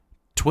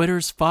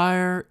Twitter's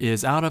fire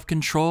is out of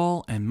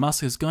control and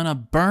Musk is gonna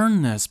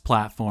burn this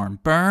platform.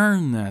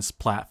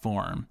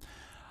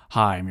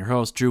 Hi, I'm your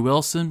host, Drew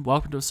Wilson.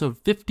 Welcome to episode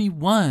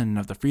 51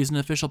 of the Friesen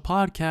Official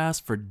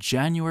Podcast for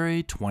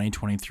January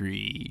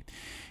 2023.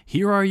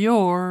 Here are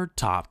your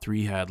top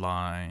 3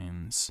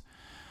 headlines.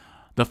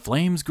 The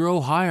flames grow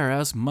higher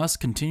as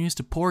Musk continues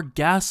to pour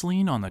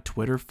gasoline on the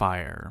Twitter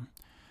fire.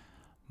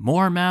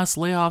 More mass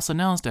layoffs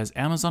announced as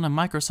Amazon and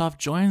Microsoft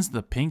joins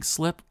the pink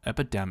slip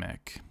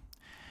epidemic.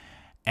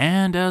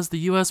 And as the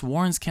US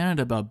warns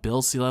Canada about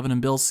Bill C-11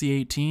 and Bill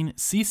C-18,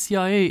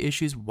 CCIA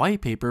issues white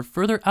paper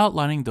further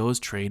outlining those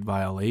trade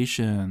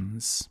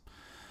violations.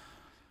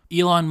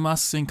 Elon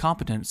Musk's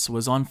incompetence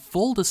was on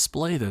full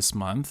display this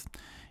month.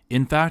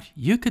 In fact,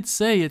 you could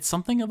say it's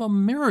something of a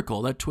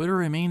miracle that Twitter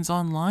remains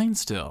online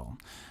still.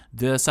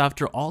 This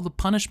after all the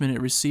punishment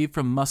it received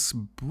from Musk's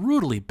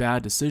brutally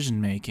bad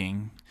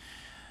decision-making.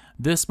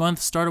 This month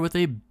started with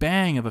a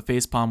bang of a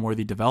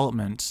facepalm-worthy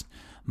development.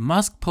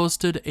 Musk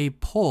posted a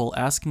poll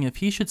asking if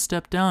he should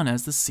step down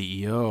as the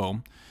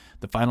CEO.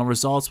 The final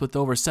results, with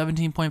over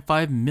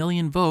 17.5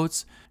 million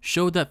votes,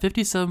 showed that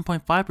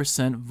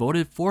 57.5%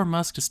 voted for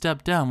Musk to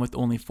step down, with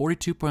only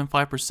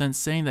 42.5%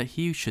 saying that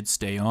he should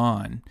stay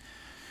on.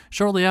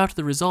 Shortly after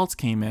the results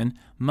came in,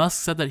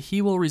 Musk said that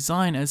he will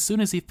resign as soon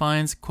as he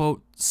finds,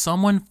 quote,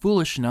 someone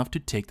foolish enough to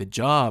take the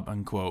job,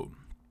 unquote.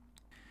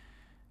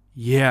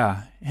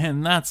 Yeah,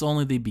 and that's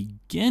only the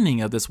beginning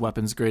of this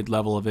weapons-grade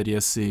level of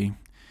idiocy.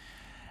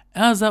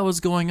 As that was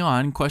going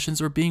on,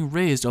 questions were being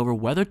raised over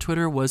whether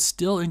Twitter was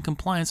still in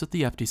compliance with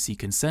the FTC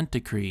consent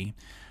decree.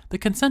 The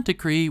consent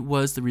decree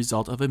was the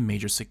result of a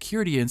major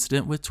security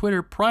incident with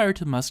Twitter prior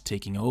to Musk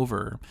taking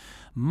over.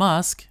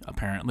 Musk,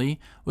 apparently,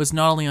 was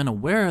not only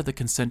unaware of the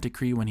consent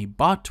decree when he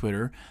bought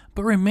Twitter,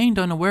 but remained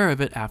unaware of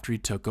it after he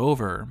took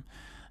over.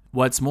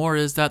 What's more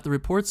is that the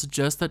report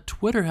suggests that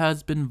Twitter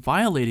has been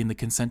violating the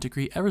consent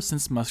decree ever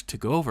since Musk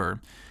took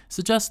over,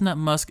 suggesting that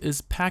Musk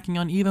is packing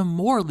on even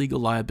more legal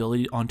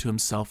liability onto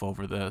himself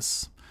over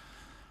this.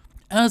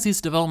 As these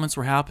developments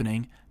were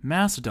happening,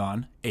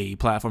 Mastodon, a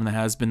platform that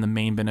has been the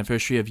main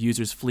beneficiary of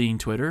users fleeing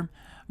Twitter,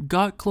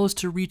 got close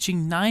to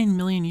reaching 9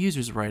 million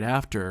users right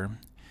after.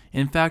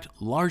 In fact,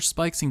 large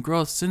spikes in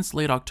growth since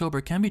late October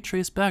can be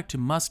traced back to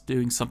Musk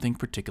doing something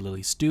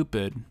particularly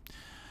stupid.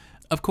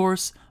 Of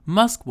course,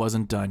 Musk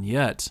wasn't done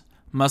yet.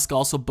 Musk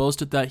also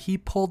boasted that he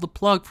pulled the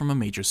plug from a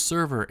major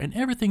server and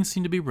everything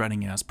seemed to be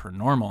running as per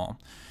normal.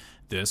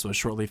 This was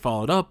shortly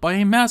followed up by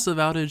a massive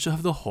outage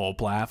of the whole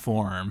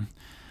platform.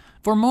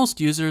 For most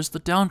users,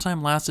 the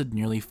downtime lasted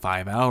nearly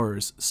 5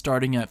 hours,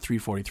 starting at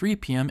 3:43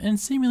 p.m. and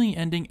seemingly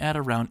ending at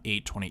around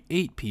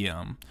 8:28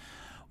 p.m.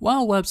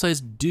 While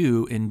websites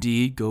do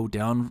indeed go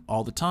down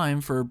all the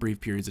time for brief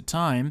periods of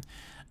time,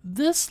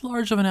 this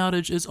large of an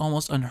outage is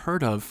almost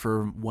unheard of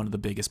for one of the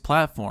biggest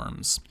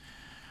platforms.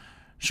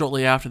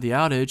 Shortly after the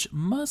outage,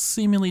 Musk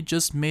seemingly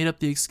just made up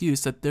the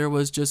excuse that there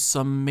was just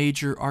some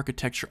major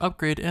architecture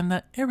upgrade and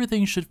that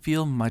everything should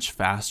feel much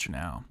faster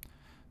now.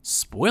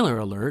 Spoiler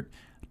alert,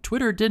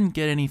 Twitter didn't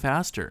get any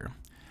faster.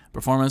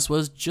 Performance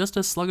was just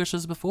as sluggish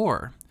as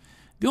before.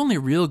 The only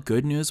real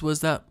good news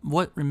was that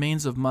what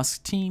remains of Musk's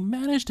team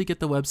managed to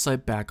get the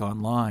website back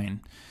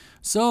online.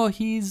 So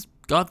he's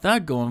got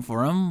that going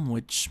for him,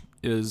 which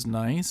is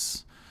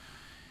nice.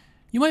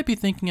 You might be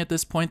thinking at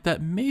this point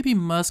that maybe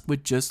Musk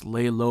would just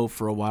lay low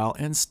for a while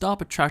and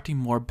stop attracting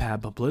more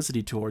bad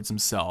publicity towards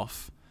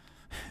himself.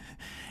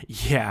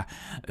 Yeah,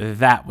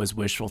 that was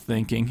wishful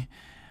thinking.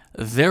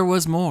 There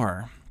was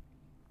more.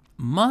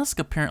 Musk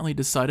apparently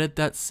decided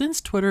that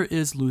since Twitter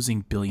is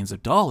losing billions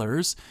of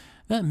dollars,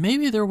 that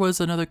maybe there was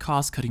another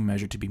cost-cutting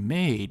measure to be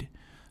made.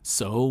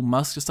 So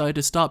Musk decided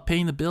to stop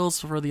paying the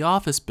bills for the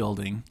office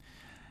building.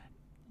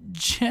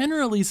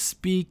 Generally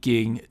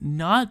speaking,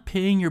 not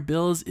paying your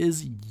bills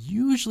is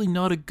usually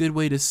not a good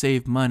way to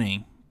save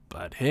money.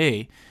 But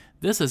hey,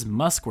 this is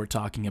Musk we're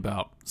talking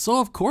about, so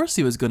of course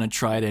he was going to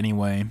try it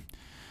anyway.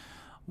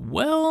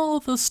 Well,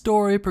 the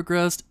story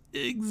progressed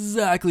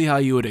exactly how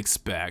you would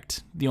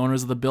expect. The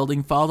owners of the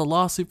building filed a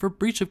lawsuit for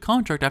breach of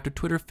contract after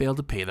Twitter failed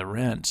to pay the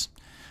rent.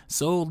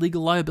 So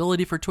legal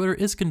liability for Twitter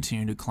is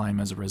continuing to climb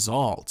as a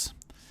result.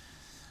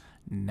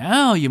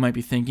 Now you might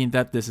be thinking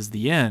that this is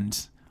the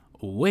end.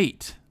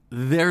 Wait.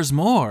 There's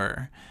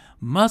more.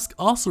 Musk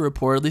also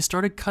reportedly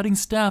started cutting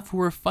staff who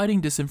were fighting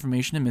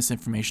disinformation and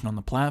misinformation on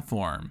the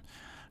platform.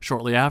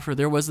 Shortly after,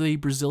 there was the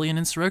Brazilian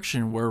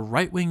insurrection where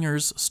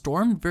right-wingers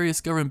stormed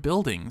various government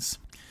buildings.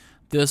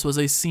 This was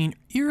a scene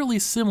eerily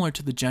similar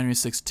to the January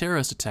 6th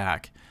terrorist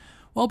attack.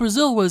 While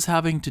Brazil was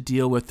having to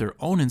deal with their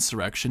own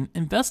insurrection,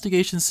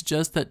 investigations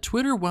suggest that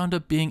Twitter wound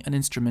up being an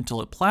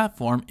instrumental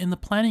platform in the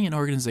planning and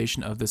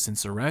organization of this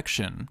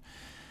insurrection.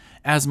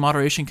 As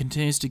moderation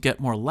continues to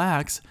get more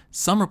lax,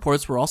 some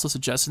reports were also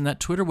suggesting that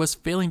Twitter was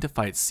failing to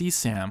fight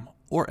CSAM,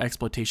 or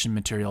exploitation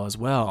material as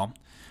well.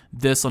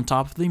 This on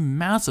top of the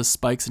massive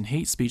spikes in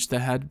hate speech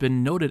that had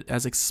been noted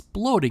as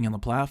exploding in the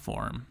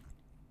platform.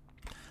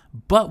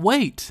 But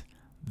wait,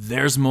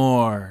 there's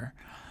more.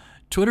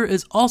 Twitter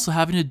is also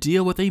having to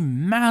deal with a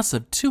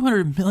massive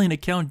 200 million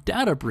account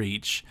data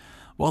breach.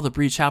 While the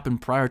breach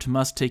happened prior to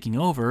Musk taking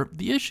over,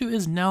 the issue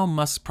is now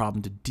Musk's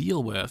problem to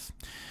deal with.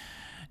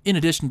 In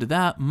addition to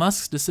that,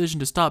 Musk's decision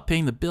to stop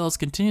paying the bills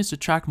continues to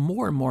attract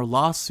more and more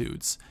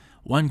lawsuits.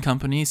 One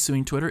company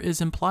suing Twitter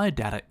is Implied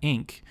Data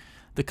Inc.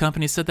 The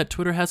company said that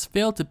Twitter has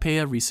failed to pay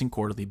a recent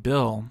quarterly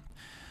bill.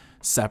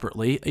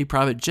 Separately, a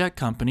private jet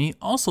company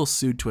also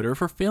sued Twitter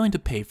for failing to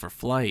pay for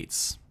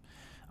flights.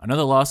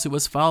 Another lawsuit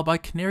was filed by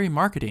Canary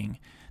Marketing.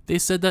 They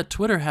said that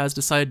Twitter has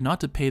decided not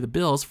to pay the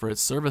bills for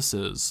its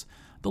services.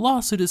 The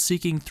lawsuit is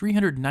seeking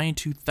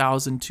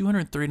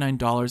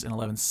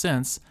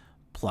 $392,239.11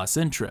 plus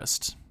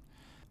interest.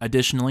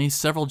 Additionally,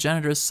 several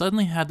janitors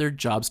suddenly had their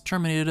jobs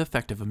terminated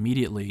effective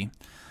immediately.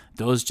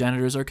 Those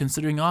janitors are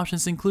considering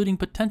options including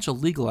potential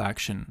legal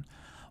action.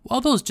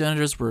 While those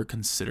janitors were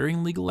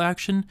considering legal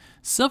action,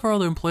 several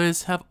other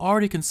employees have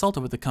already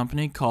consulted with a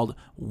company called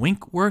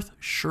Winkworth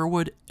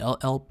Sherwood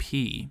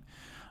LLP.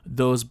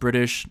 Those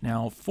British,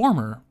 now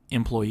former,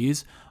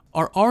 employees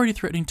are already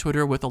threatening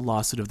Twitter with a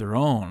lawsuit of their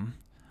own.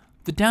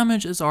 The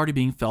damage is already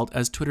being felt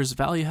as Twitter's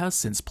value has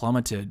since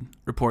plummeted.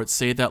 Reports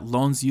say that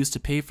loans used to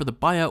pay for the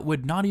buyout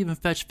would not even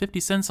fetch 50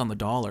 cents on the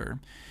dollar.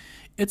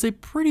 It's a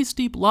pretty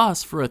steep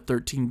loss for a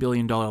 $13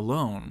 billion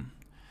loan.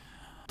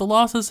 The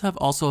losses have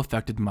also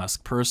affected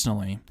Musk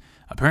personally.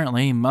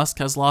 Apparently, Musk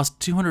has lost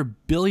 $200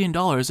 billion in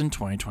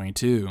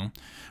 2022.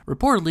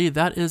 Reportedly,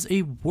 that is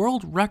a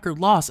world record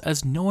loss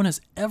as no one has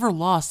ever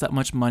lost that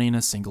much money in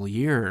a single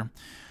year.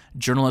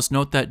 Journalists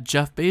note that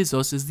Jeff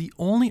Bezos is the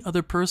only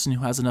other person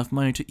who has enough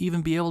money to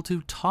even be able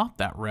to top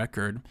that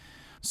record.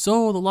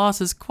 So the loss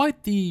is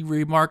quite the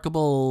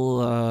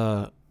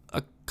remarkable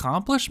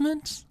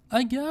accomplishment,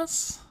 I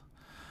guess?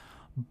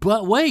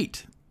 But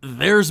wait,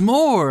 there's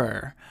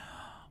more!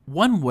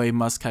 One way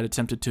Musk had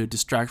attempted to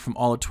distract from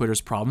all of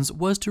Twitter's problems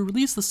was to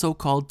release the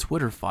so-called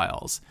Twitter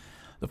files.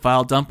 The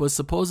file dump was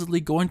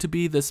supposedly going to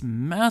be this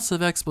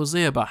massive expose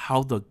about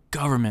how the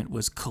government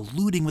was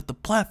colluding with the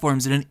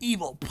platforms in an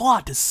evil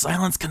plot to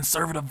silence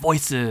conservative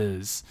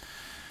voices.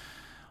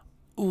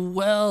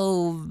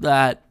 Well,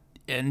 that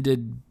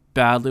ended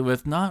badly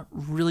with not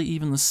really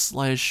even the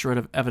slightest shred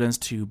of evidence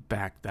to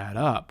back that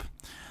up.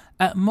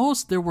 At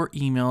most, there were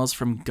emails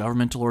from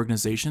governmental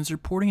organizations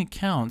reporting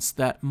accounts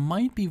that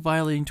might be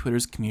violating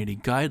Twitter's community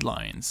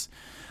guidelines,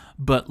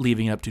 but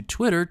leaving it up to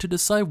Twitter to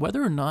decide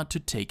whether or not to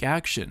take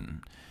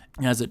action.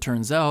 As it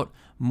turns out,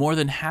 more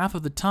than half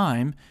of the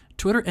time,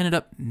 Twitter ended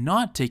up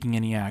not taking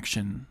any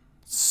action.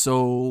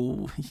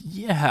 So,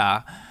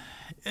 yeah,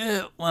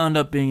 it wound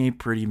up being a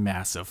pretty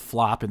massive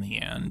flop in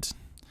the end.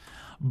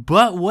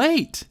 But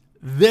wait,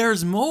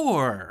 there's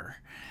more!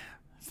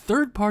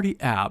 Third-party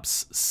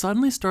apps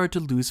suddenly started to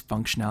lose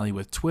functionality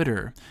with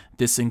Twitter.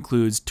 This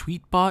includes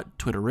Tweetbot,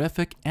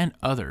 Twitterrific, and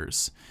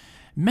others.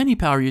 Many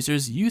power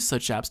users use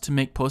such apps to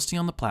make posting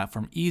on the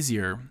platform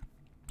easier.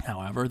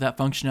 However, that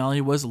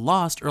functionality was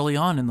lost early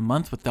on in the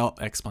month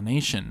without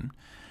explanation.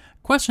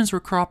 Questions were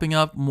cropping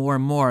up more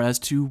and more as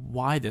to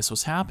why this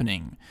was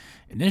happening.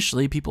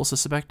 Initially, people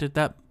suspected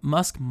that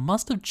Musk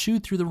must have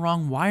chewed through the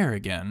wrong wire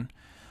again.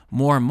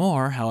 More and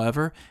more,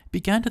 however,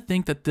 began to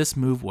think that this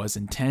move was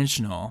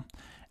intentional.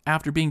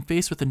 After being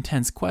faced with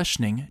intense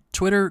questioning,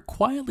 Twitter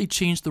quietly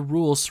changed the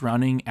rules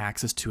surrounding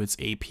access to its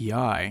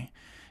API.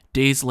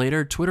 Days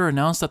later, Twitter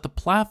announced that the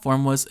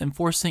platform was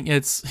enforcing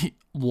its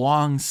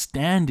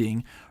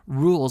long-standing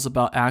rules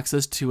about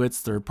access to its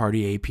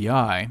third-party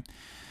API.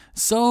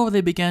 So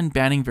they began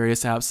banning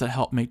various apps that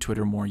help make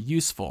Twitter more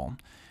useful.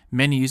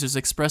 Many users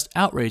expressed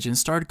outrage and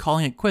started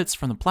calling it quits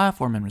from the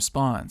platform in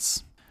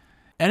response.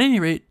 At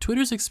any rate,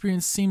 Twitter's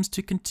experience seems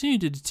to continue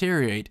to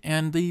deteriorate,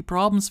 and the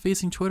problems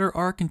facing Twitter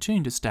are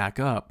continuing to stack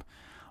up.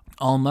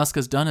 All Musk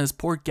has done is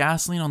pour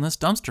gasoline on this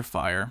dumpster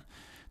fire.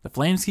 The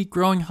flames keep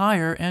growing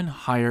higher and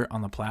higher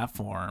on the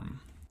platform.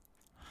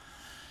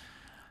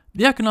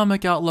 The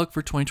economic outlook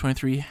for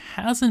 2023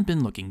 hasn't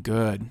been looking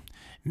good.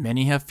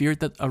 Many have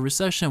feared that a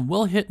recession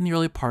will hit in the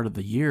early part of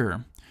the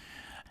year.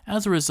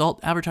 As a result,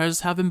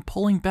 advertisers have been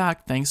pulling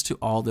back thanks to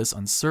all this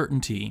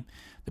uncertainty.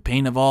 The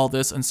pain of all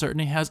this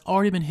uncertainty has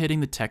already been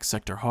hitting the tech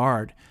sector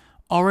hard.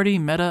 Already,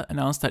 Meta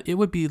announced that it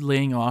would be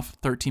laying off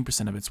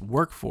 13% of its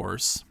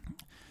workforce.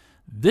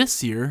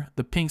 This year,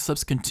 the pink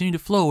slips continue to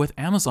flow with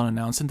Amazon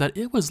announcing that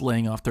it was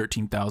laying off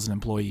 13,000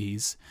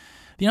 employees.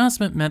 The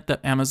announcement meant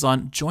that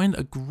Amazon joined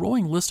a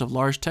growing list of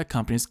large tech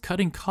companies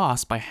cutting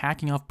costs by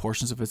hacking off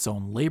portions of its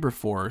own labor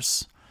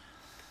force.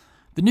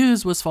 The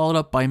news was followed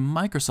up by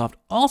Microsoft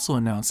also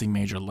announcing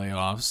major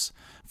layoffs.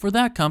 For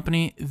that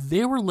company,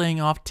 they were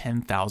laying off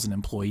 10,000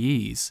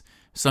 employees.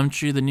 Some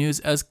treated the news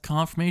as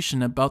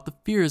confirmation about the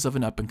fears of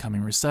an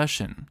up-and-coming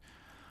recession.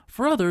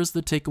 For others,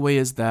 the takeaway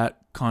is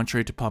that,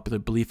 contrary to popular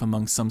belief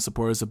among some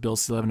supporters of Bill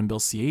C-11 and Bill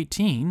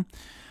C-18,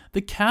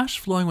 the cash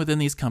flowing within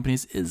these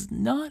companies is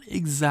not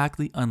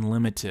exactly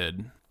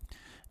unlimited.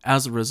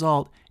 As a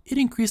result, it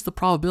increased the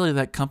probability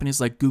that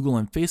companies like Google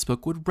and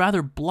Facebook would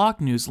rather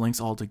block news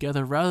links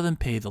altogether rather than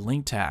pay the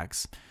link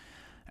tax.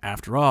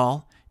 After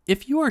all,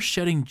 if you are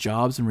shedding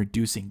jobs and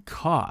reducing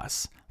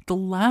costs, the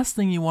last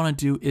thing you want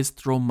to do is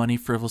throw money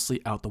frivolously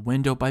out the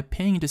window by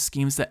paying into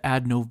schemes that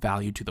add no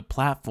value to the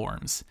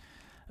platforms.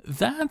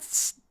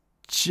 That's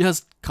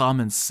just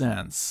common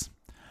sense.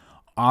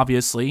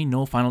 Obviously,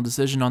 no final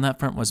decision on that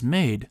front was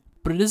made,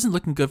 but it isn't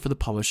looking good for the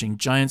publishing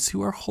giants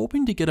who are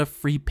hoping to get a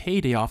free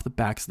payday off the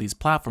backs of these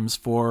platforms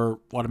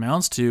for what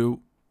amounts to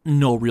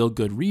no real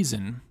good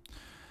reason.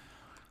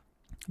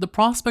 The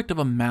prospect of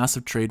a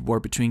massive trade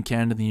war between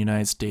Canada and the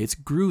United States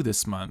grew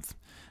this month.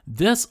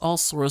 This all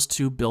soars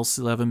to Bill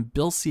C-11,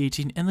 Bill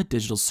C-18, and the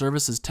digital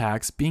services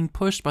tax being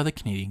pushed by the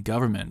Canadian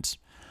government.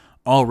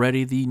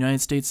 Already, the United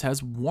States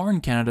has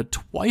warned Canada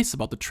twice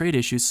about the trade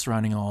issues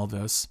surrounding all of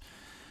this.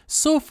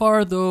 So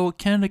far, though,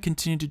 Canada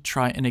continued to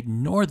try and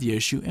ignore the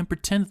issue and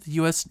pretend that the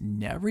US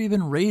never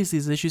even raised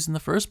these issues in the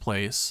first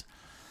place.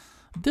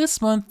 This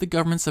month, the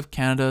governments of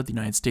Canada, the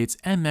United States,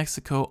 and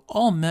Mexico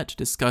all met to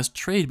discuss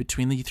trade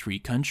between the three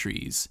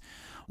countries.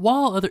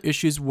 While other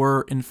issues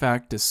were, in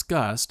fact,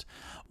 discussed,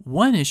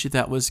 one issue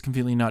that was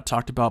conveniently not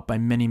talked about by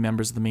many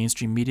members of the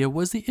mainstream media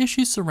was the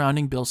issue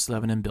surrounding Bill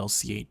C-11 and Bill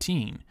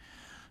C-18.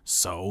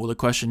 So the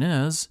question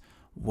is,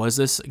 was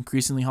this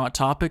increasingly hot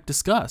topic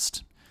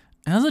discussed?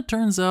 As it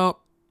turns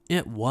out,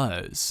 it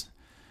was.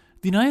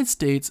 The United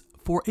States,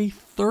 for a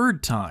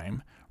third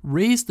time,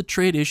 raised the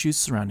trade issues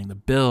surrounding the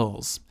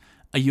bills.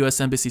 A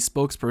U.S. Embassy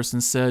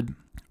spokesperson said,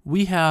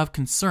 "We have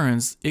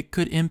concerns it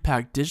could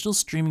impact digital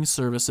streaming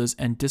services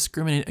and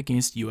discriminate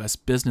against U.S.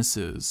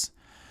 businesses."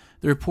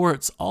 The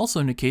reports also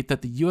indicate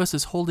that the U.S.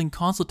 is holding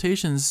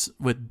consultations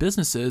with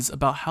businesses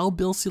about how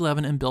Bill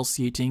C-11 and Bill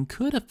C-18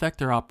 could affect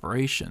their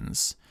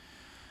operations.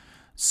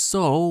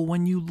 So,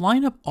 when you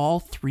line up all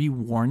three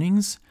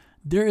warnings,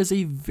 there is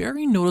a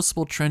very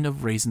noticeable trend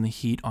of raising the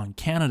heat on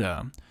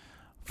Canada.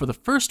 For the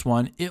first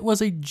one, it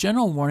was a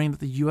general warning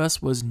that the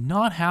US was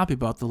not happy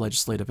about the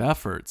legislative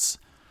efforts.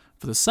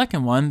 For the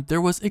second one,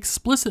 there was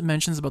explicit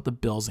mentions about the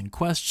bills in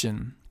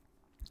question.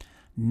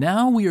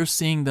 Now we are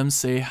seeing them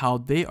say how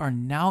they are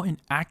now in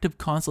active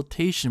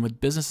consultation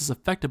with businesses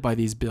affected by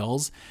these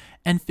bills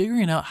and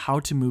figuring out how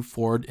to move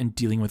forward in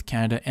dealing with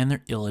Canada and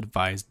their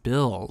ill-advised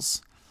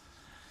bills.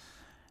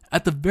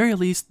 At the very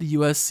least, the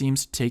US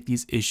seems to take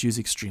these issues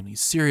extremely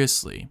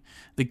seriously.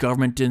 The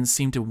government didn't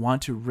seem to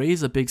want to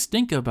raise a big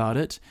stink about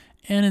it,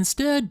 and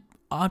instead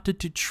opted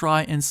to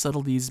try and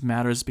settle these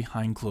matters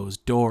behind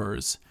closed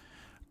doors.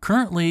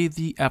 Currently,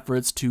 the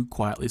efforts to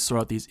quietly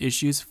sort out these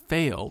issues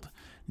failed.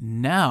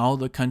 Now,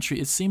 the country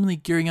is seemingly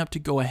gearing up to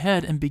go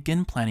ahead and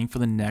begin planning for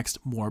the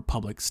next, more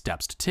public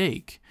steps to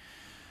take.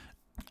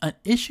 An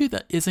issue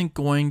that isn't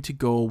going to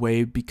go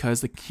away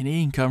because the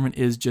Canadian government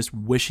is just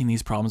wishing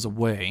these problems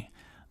away.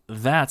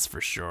 That's for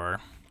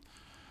sure.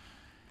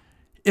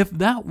 If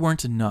that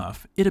weren't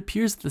enough, it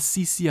appears that the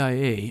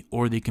CCIA,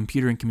 or the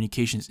Computer and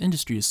Communications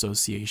Industry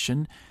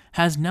Association,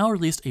 has now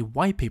released a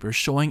white paper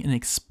showing in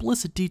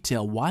explicit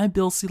detail why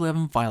Bill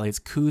C-11 violates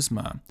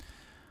CUSMA.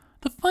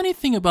 The funny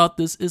thing about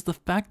this is the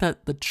fact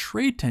that the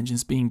trade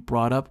tensions being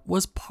brought up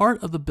was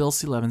part of the Bill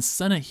C-11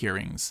 Senate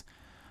hearings.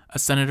 A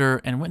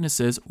senator and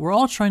witnesses were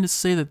all trying to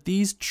say that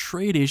these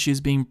trade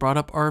issues being brought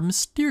up are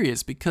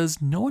mysterious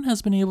because no one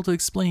has been able to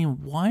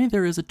explain why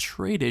there is a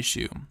trade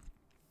issue.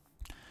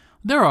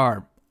 There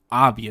are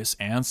obvious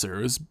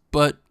answers,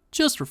 but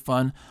just for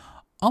fun,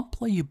 I'll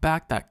play you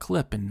back that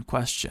clip in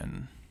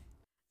question.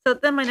 So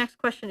then my next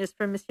question is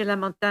for Monsieur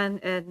Lamontagne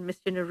and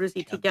Monsieur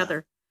Neruzzi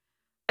together.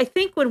 I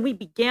think when we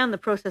began the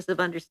process of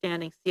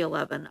understanding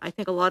C-11, I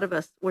think a lot of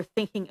us were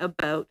thinking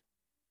about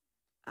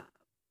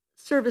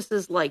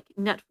services like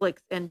Netflix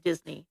and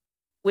Disney,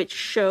 which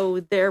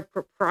show their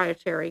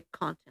proprietary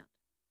content.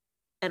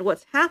 And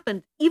what's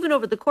happened, even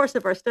over the course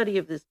of our study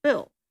of this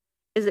bill,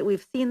 is that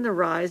we've seen the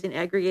rise in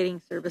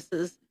aggregating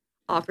services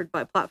offered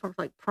by platforms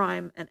like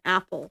Prime and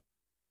Apple,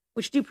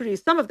 which do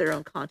produce some of their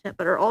own content,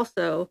 but are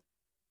also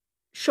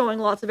showing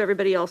lots of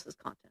everybody else's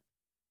content.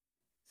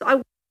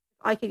 So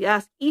I could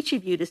ask each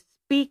of you to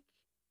speak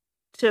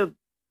to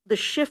the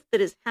shift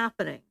that is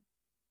happening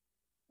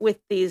with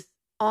these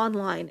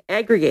online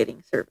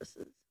aggregating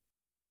services.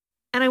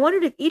 And I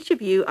wondered if each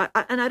of you,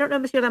 and I don't know,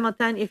 Monsieur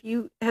Lamontagne, if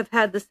you have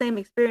had the same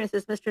experience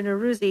as Mr.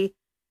 Neruzzi,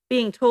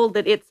 being told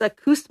that it's a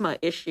CUSMA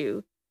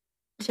issue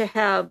to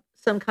have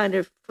some kind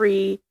of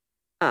free,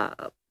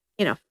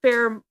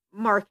 fair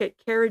market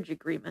carriage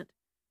agreement.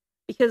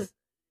 Because,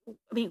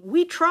 I mean,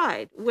 we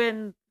tried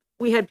when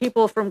we had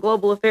people from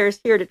Global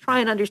Affairs here to try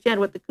and understand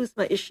what the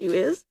CUSMA issue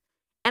is.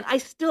 And I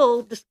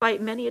still,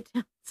 despite many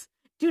attempts,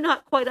 do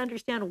not quite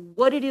understand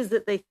what it is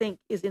that they think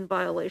is in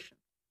violation.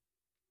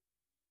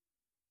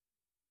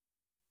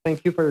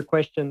 Thank you for your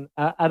question.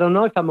 I don't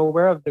know if I'm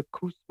aware of the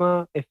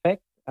CUSMA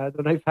effect. I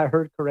don't know if I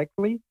heard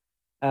correctly.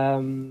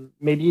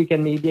 Maybe you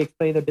can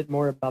explain a bit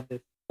more about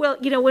this. Well,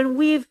 when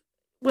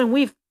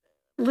we've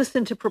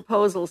listened to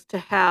proposals to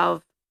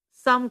have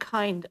some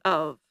kind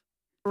of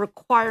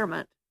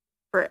requirement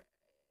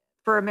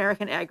for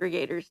American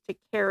aggregators to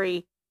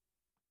carry,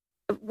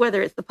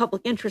 whether it's the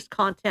public interest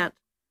content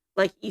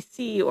like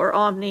EC or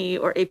Omni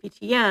or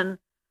APTN,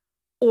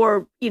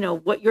 or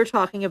what you're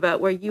talking about,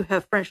 where you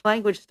have French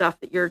language stuff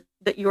that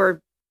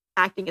you're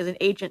acting as an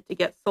agent to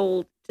get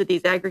sold to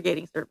these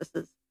aggregating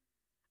services.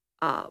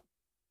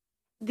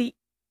 The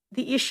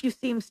issue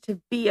seems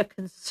to be a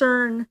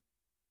concern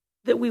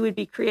that we would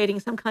be creating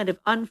some kind of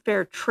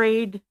unfair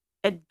trade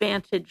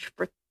advantage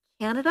for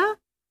Canada,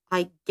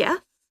 I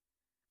guess.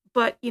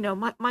 But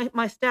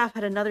my staff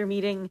had another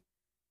meeting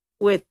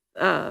with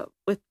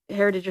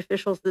heritage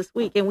officials this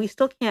week, and we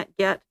still can't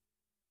get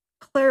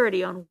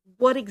clarity on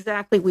what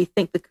exactly we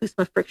think the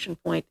CUSMA friction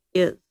point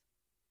is.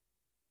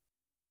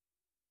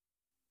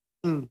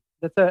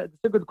 That's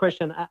a good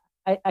question.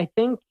 I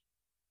think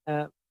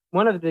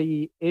one of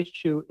the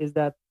issue is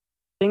that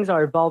things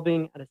are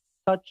evolving at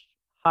such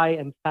high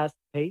and fast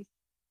pace.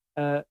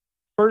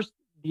 First,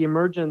 the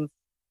emergence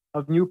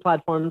of new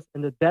platforms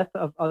and the death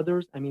of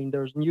others. I mean,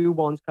 there's new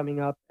ones coming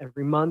up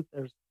every month.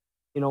 There's,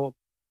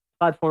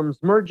 platforms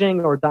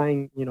merging or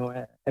dying,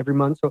 every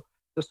month.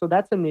 So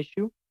that's an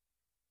issue.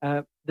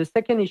 The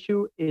second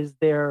issue is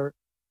their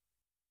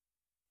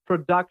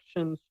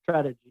production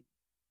strategy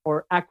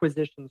or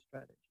acquisition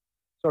strategy.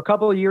 So a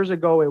couple of years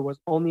ago, it was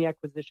only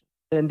acquisition.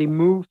 Then they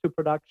moved to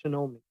production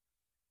only.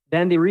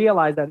 Then they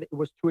realized that it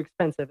was too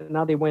expensive, and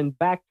now they went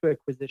back to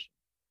acquisition.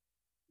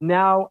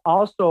 Now,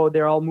 also,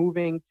 they're all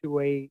moving to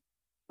a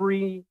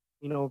free,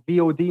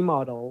 VOD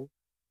model,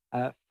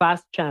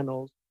 fast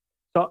channels.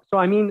 So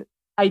I mean,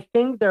 I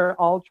think they're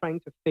all trying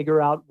to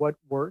figure out what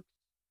works,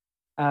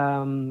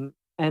 and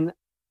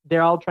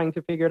they're all trying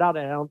to figure it out.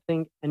 And I don't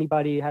think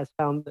anybody has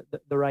found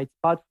the right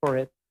spot for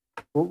it.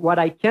 What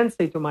I can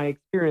say to my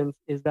experience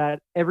is that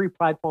every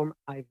platform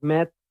I've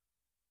met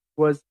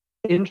was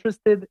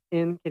interested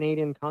in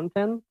Canadian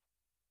content,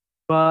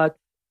 but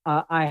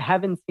I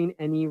haven't seen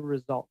any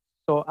results.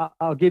 So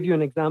I'll give you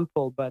an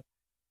example, but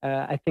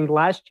I think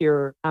last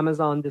year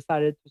Amazon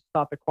decided to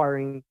stop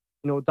acquiring,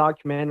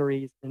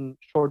 documentaries and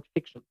short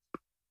fiction.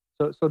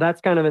 So that's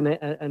kind of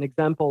an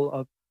example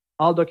of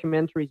all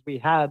documentaries we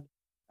had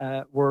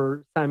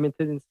were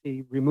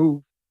simultaneously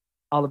removed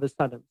all of a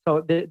sudden.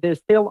 So they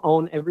still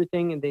own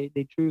everything, and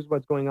they choose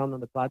what's going on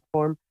the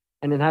platform.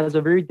 And it has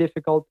a very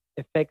difficult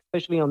effect,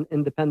 especially on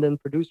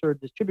independent producer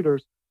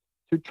distributors,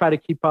 to try to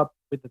keep up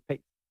with the pace.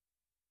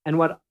 And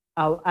what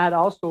I'll add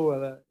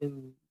also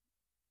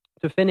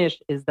to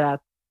finish is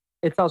that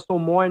it's also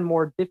more and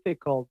more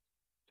difficult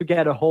to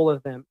get a hold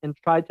of them and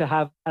try to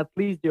have at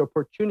least the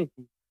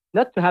opportunity,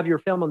 not to have your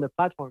film on the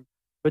platform,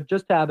 but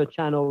just to have a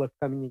channel of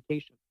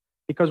communication.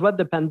 Because what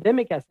the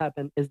pandemic has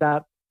happened is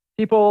that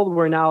people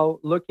were now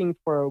looking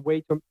for a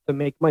way to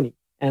make money.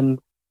 And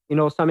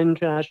some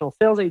international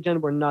sales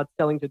agents were not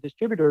selling to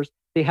distributors.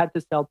 They had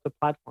to sell to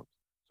platforms.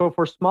 So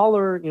for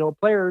smaller,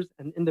 players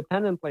and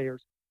independent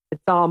players,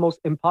 it's almost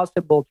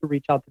impossible to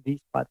reach out to these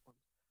platforms.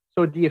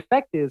 So the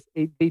effect is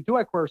they do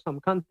acquire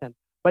some content,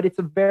 but it's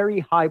a very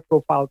high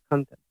profile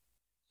content.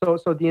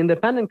 So the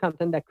independent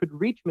content that could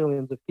reach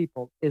millions of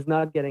people is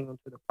not getting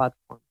onto the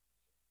platform.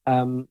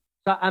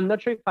 So I'm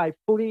not sure if I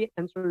fully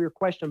answer your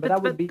question, but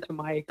that would be to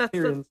my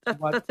experience.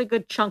 That's a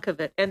good chunk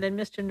of it. And then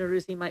Mr.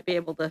 Neruzzi might be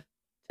able to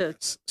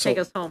take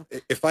us home.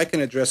 If I can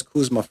address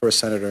CUSMA first,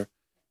 Senator,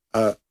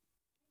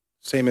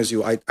 same as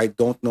you, I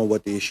don't know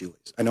what the issue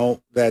is. I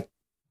know that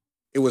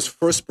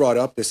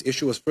this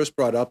issue was first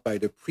brought up by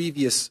the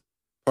previous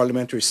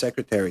parliamentary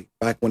secretary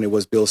back when it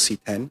was Bill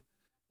C-10,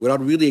 without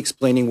really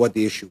explaining what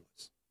the issue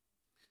was.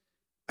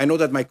 I know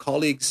that my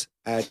colleagues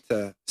at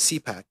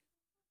CPAC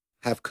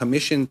have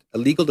commissioned a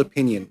legal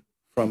opinion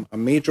from a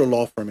major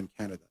law firm in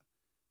Canada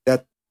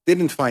that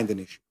didn't find an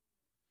issue.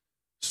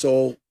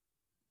 So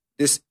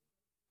this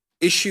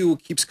issue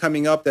keeps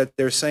coming up that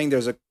they're saying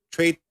there's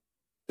trade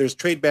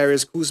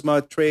barriers,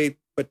 CUSMA trade,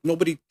 but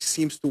nobody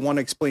seems to want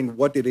to explain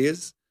what it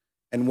is.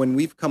 And when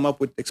we've come up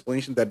with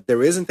explanation that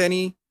there isn't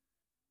any,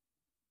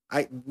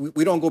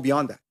 we don't go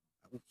beyond that.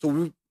 So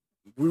we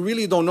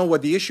really don't know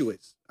what the issue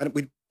is. And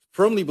we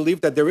firmly believe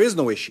that there is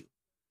no issue.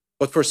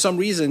 But for some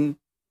reason,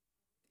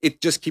 it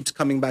just keeps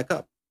coming back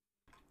up.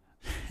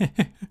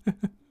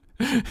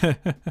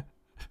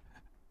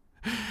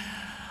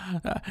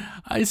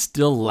 I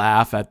still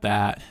laugh at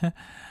that.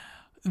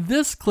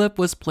 This clip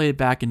was played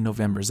back in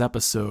November's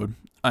episode.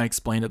 I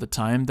explained at the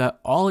time that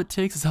all it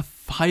takes is a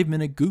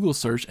 5-minute Google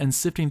search and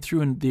sifting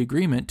through the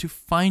agreement to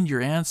find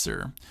your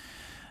answer.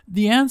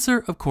 The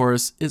answer, of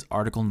course, is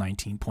Article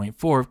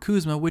 19.4 of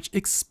CUSMA, which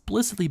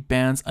explicitly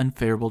bans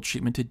unfavorable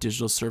treatment to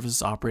digital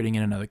services operating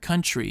in another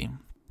country.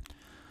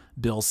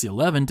 Bill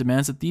C-11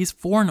 demands that these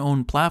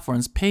foreign-owned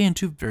platforms pay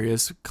into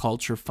various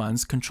culture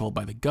funds controlled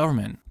by the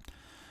government.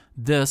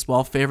 This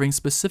while favoring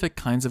specific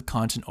kinds of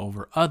content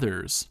over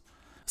others.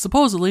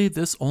 Supposedly,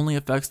 this only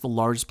affects the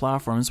largest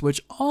platforms,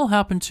 which all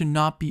happen to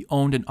not be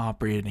owned and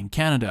operated in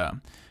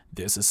Canada.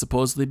 This is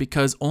supposedly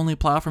because only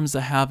platforms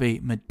that have a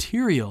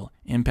material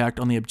impact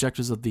on the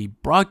objectives of the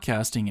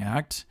Broadcasting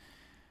Act,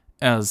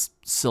 as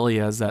silly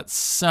as that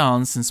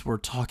sounds since we're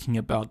talking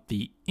about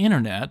the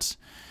internet,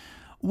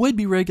 would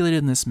be regulated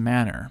in this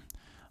manner.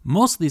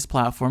 Most of these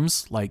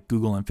platforms, like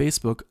Google and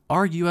Facebook,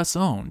 are US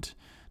owned.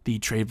 The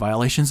trade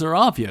violations are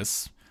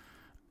obvious.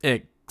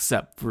 Except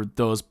except for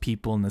those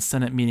people in the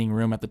Senate meeting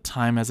room at the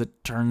time, as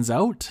it turns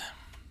out.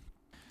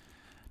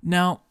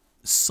 Now,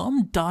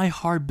 some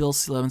die-hard Bill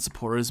C-11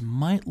 supporters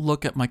might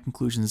look at my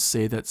conclusions and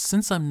say that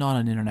since I'm not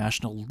an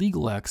international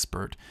legal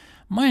expert,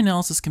 my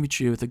analysis can be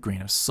treated with a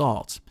grain of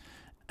salt.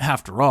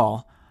 After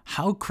all,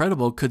 how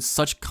credible could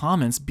such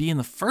comments be in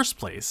the first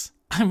place?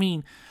 I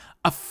mean,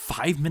 a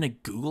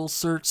 5-minute Google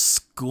search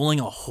schooling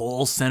a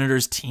whole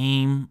senator's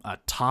team, a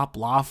top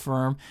law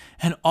firm,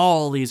 and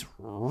all these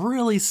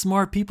really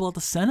smart people at the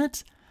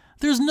Senate?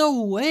 There's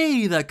no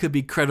way that could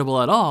be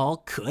credible at all,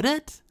 could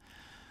it?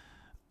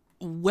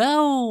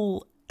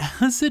 Well,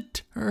 as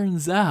it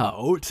turns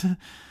out,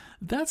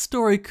 that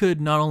story could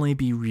not only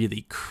be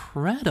really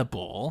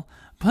credible,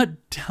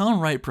 but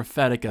downright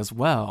prophetic as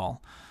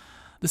well.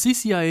 The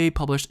CCIA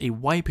published a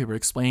white paper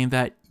explaining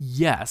that,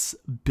 yes,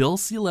 Bill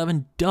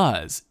C-11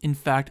 does, in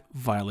fact,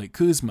 violate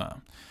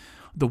CUSMA.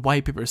 The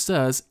white paper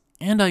says,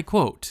 and I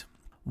quote,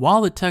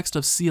 "While the text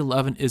of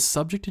C-11 is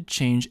subject to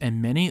change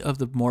and many of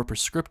the more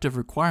prescriptive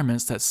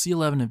requirements that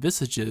C-11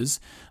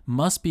 envisages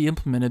must be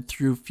implemented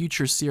through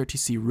future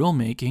CRTC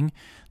rulemaking,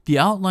 the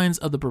outlines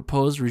of the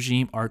proposed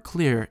regime are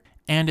clear,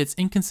 and its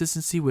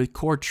inconsistency with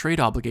core trade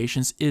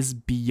obligations is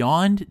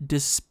beyond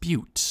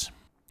dispute."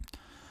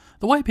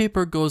 The white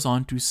paper goes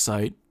on to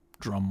cite,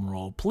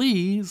 drumroll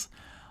please,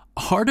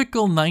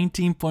 Article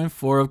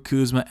 19.4 of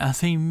CUSMA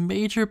as a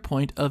major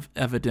point of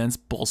evidence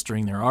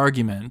bolstering their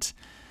argument.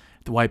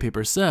 The white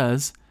paper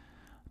says,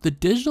 "The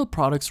digital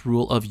products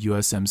rule of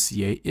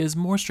USMCA is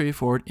more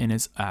straightforward in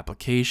its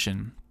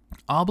application,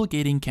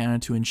 obligating Canada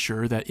to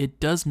ensure that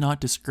it does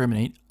not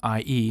discriminate,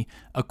 i.e.,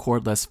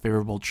 accord less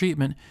favorable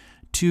treatment,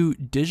 to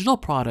digital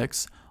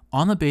products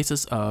on the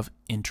basis of,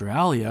 inter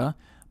alia,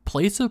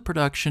 place of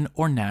production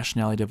or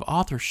nationality of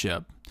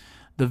authorship,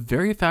 the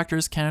very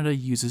factors Canada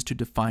uses to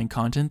define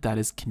content that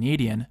is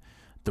Canadian.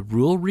 The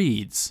rule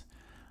reads,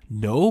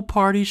 no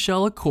party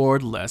shall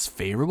accord less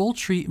favorable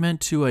treatment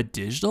to a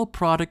digital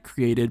product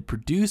created,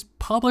 produced,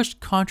 published,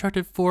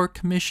 contracted for,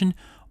 commissioned,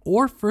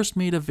 or first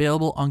made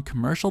available on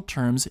commercial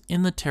terms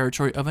in the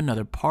territory of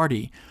another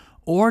party,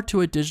 or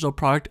to a digital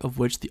product of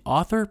which the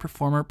author,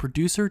 performer,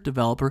 producer,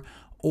 developer,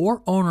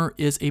 or owner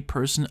is a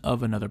person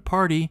of another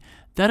party,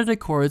 that it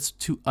accords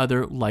to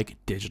other like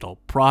digital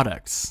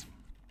products."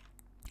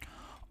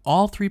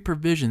 All three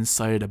provisions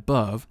cited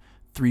above,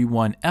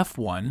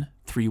 31F1,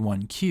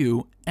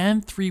 31Q,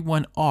 and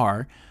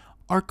 31R,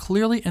 are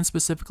clearly and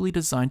specifically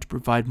designed to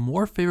provide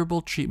more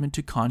favorable treatment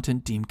to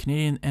content deemed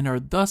Canadian and are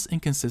thus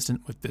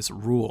inconsistent with this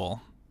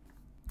rule.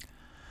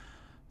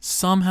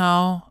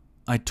 Somehow,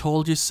 I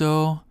told you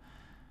so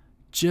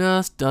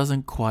just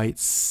doesn't quite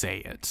say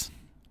it.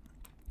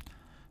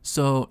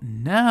 So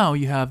now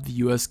you have the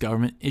US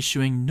government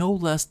issuing no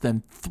less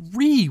than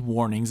 3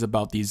 warnings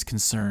about these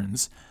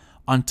concerns.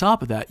 On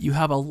top of that, you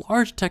have a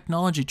large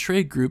technology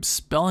trade group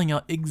spelling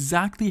out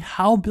exactly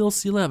how Bill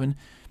C-11,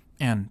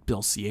 and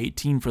Bill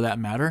C-18 for that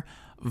matter,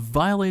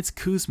 violates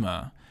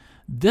CUSMA.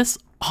 This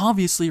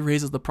obviously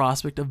raises the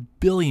prospect of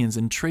billions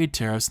in trade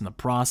tariffs in the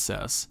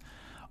process.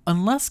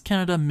 Unless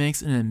Canada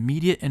makes an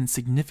immediate and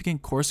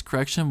significant course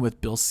correction with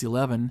Bill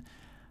C-11,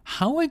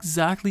 how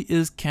exactly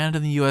is Canada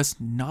and the US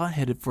not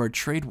headed for a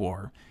trade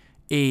war?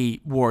 A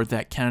war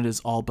that Canada is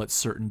all but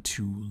certain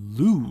to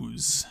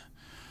lose.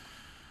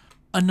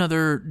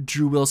 Another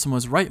Drew Wilson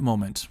was right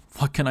moment.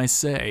 What can I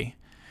say?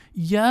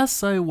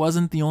 Yes, I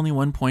wasn't the only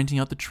one pointing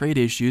out the trade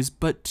issues,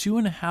 but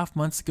 2.5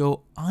 months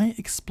ago, I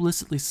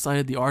explicitly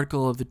cited the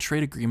article of the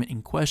trade agreement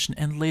in question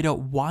and laid out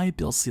why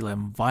Bill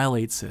C-11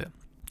 violates it.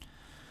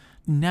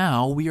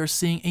 Now we are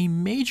seeing a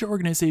major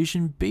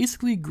organization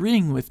basically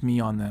agreeing with me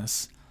on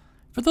this.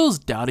 For those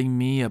doubting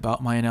me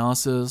about my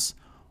analysis,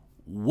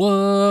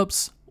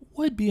 whoops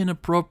would be an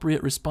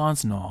appropriate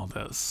response in all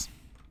this.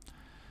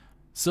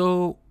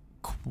 So,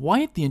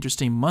 quite the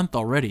interesting month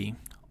already.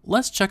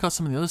 Let's check out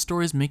some of the other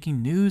stories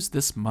making news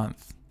this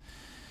month.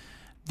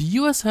 The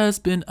US has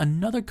been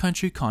another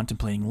country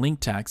contemplating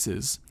link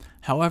taxes.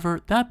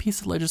 However, that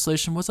piece of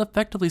legislation was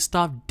effectively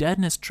stopped dead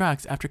in its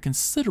tracks after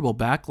considerable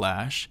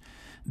backlash.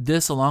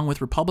 This along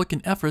with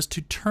Republican efforts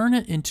to turn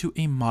it into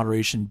a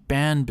moderation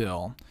ban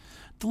bill.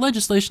 The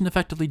legislation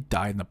effectively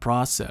died in the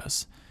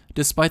process.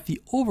 Despite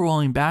the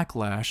overwhelming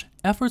backlash,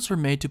 efforts were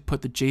made to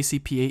put the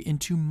JCPA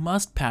into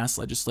must-pass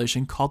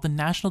legislation called the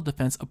National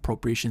Defense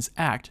Appropriations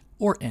Act,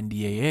 or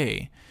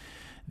NDAA.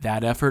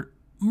 That effort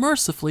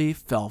mercifully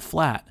fell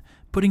flat,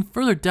 putting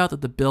further doubt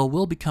that the bill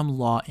will become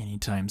law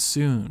anytime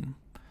soon.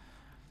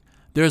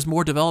 There's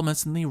more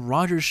developments in the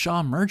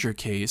Rogers-Shaw merger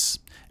case.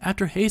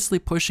 After hastily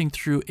pushing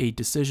through a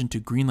decision to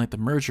greenlight the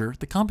merger,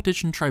 the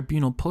Competition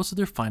Tribunal posted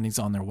their findings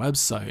on their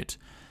website.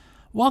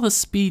 While the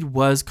speed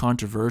was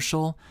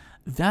controversial,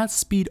 that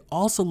speed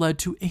also led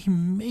to a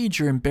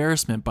major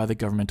embarrassment by the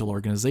governmental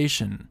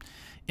organization.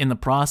 In the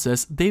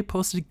process, they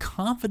posted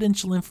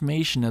confidential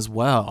information as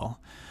well.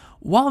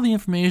 While the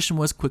information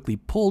was quickly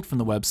pulled from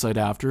the website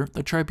after,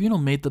 the tribunal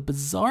made the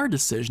bizarre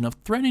decision of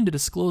threatening to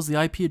disclose the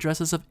IP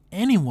addresses of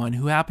anyone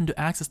who happened to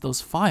access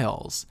those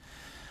files.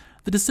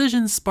 The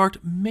decision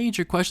sparked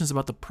major questions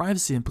about the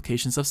privacy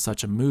implications of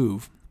such a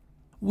move.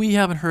 We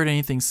haven't heard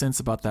anything since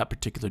about that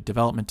particular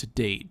development to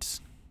date.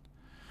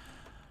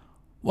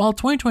 While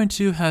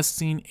 2022 has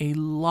seen a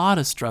lot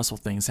of stressful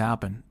things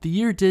happen, the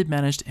year did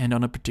manage to end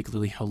on a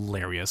particularly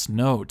hilarious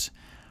note.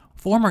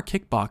 Former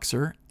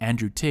kickboxer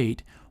Andrew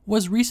Tate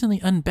was recently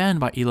unbanned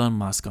by Elon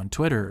Musk on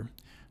Twitter.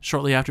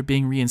 Shortly after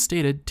being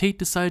reinstated, Tate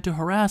decided to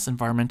harass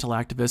environmental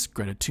activist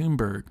Greta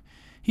Thunberg.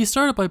 He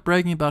started by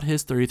bragging about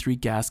his 33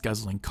 gas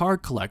guzzling car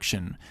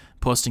collection,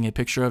 posting a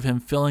picture of him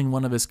filling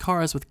one of his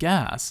cars with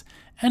gas,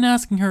 and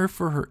asking her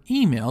for her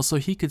email so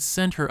he could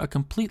send her a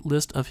complete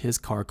list of his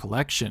car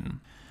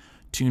collection.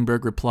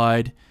 Thunberg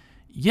replied,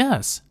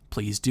 "Yes,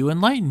 please do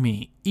enlighten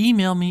me.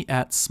 Email me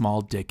at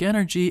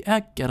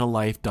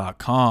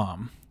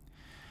smalldickenergy@getalife.com."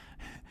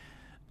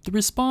 The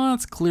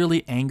response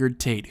clearly angered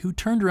Tate, who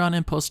turned around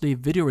and posted a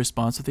video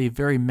response with a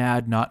very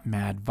mad not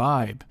mad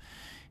vibe.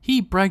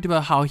 He bragged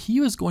about how he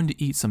was going to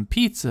eat some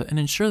pizza and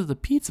ensure that the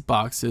pizza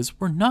boxes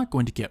were not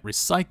going to get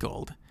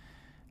recycled.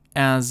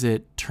 As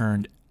it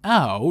turned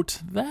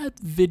out, that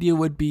video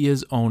would be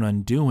his own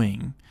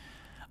undoing.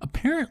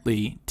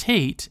 Apparently,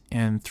 Tate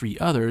and 3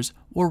 others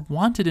were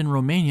wanted in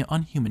Romania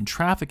on human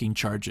trafficking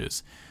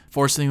charges,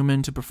 forcing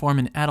women to perform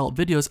in adult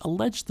videos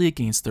allegedly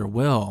against their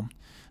will.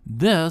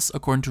 This,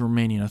 according to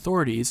Romanian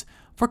authorities,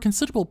 for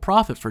considerable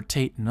profit for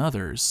Tate and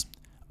others.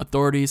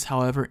 Authorities,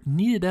 however,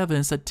 needed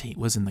evidence that Tate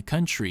was in the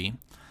country.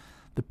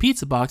 The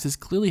pizza boxes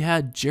clearly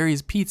had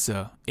Jerry's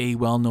Pizza, a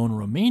well-known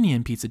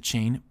Romanian pizza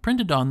chain,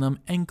 printed on them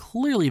and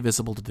clearly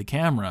visible to the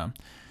camera.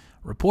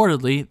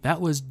 Reportedly, that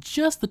was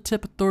just the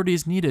tip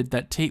authorities needed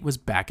that Tate was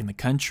back in the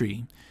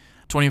country.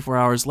 24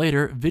 hours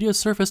later, video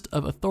surfaced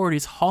of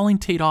authorities hauling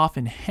Tate off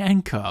in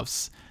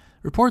handcuffs.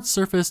 Reports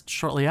surfaced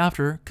shortly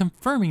after,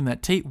 confirming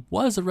that Tate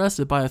was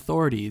arrested by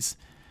authorities.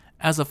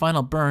 As a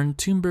final burn,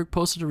 Thunberg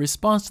posted a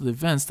response to the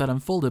events that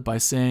unfolded by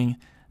saying,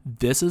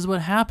 "This is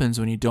what happens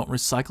when you don't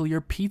recycle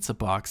your pizza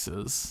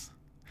boxes."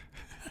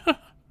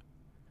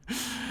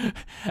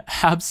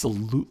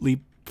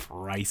 Absolutely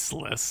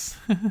priceless.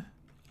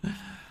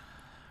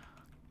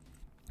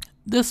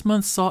 This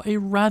month saw a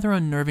rather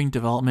unnerving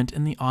development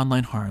in the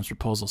online harms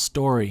proposal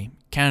story.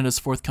 Canada's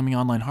forthcoming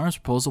online harms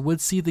proposal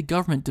would see the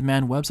government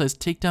demand websites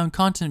take down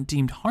content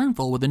deemed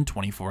harmful within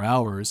 24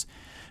 hours.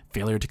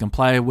 Failure to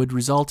comply would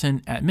result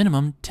in, at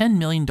minimum, $10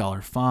 million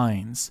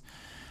fines.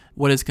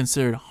 What is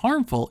considered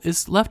harmful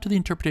is left to the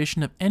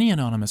interpretation of any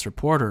anonymous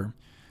reporter.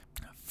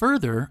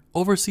 Further,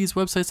 overseas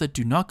websites that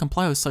do not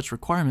comply with such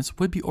requirements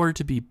would be ordered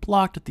to be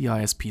blocked at the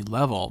ISP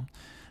level.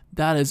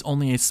 That is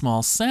only a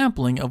small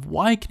sampling of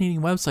why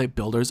Canadian website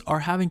builders are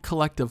having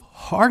collective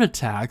heart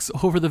attacks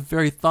over the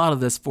very thought of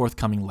this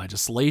forthcoming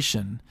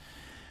legislation.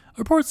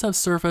 Reports have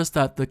surfaced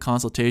that the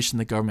consultation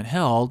the government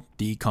held,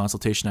 the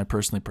consultation I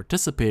personally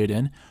participated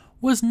in,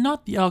 was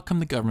not the outcome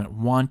the government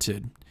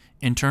wanted.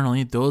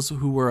 Internally, those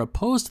who were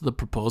opposed to the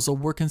proposal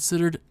were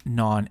considered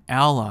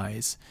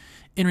non-allies.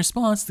 In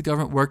response, the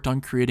government worked on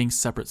creating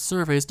separate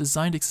surveys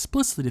designed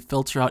explicitly to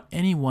filter out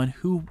anyone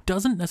who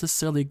doesn't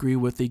necessarily agree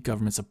with the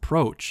government's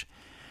approach.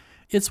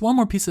 It's one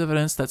more piece of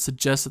evidence that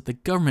suggests that the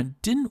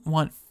government didn't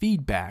want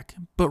feedback,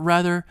 but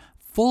rather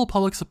full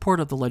public support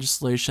of the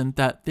legislation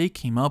that they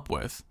came up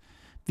with.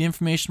 The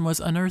information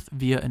was unearthed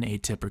via an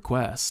ATIP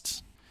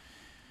request.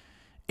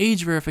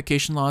 Age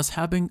verification laws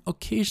have been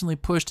occasionally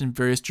pushed in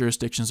various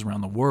jurisdictions around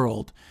the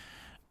world.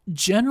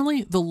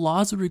 Generally, the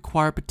laws would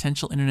require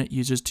potential internet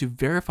users to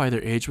verify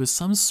their age with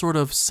some sort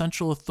of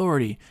central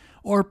authority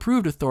or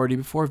approved authority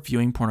before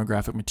viewing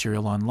pornographic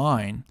material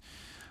online.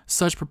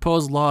 Such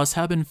proposed laws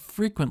have been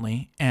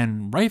frequently,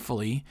 and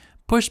rightfully,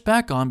 pushed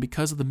back on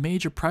because of the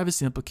major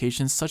privacy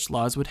implications such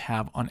laws would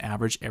have on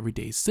average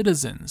everyday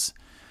citizens.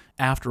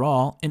 After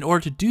all, in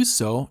order to do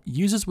so,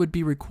 users would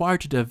be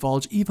required to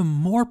divulge even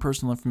more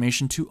personal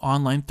information to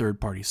online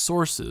third-party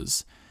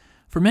sources.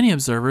 For many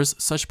observers,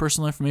 such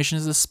personal information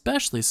is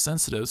especially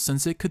sensitive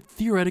since it could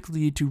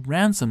theoretically lead to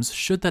ransoms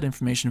should that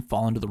information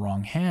fall into the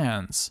wrong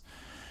hands.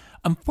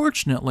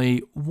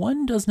 Unfortunately,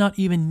 one does not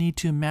even need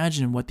to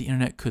imagine what the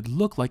internet could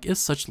look like if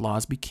such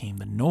laws became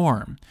the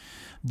norm.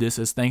 This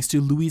is thanks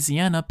to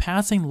Louisiana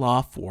passing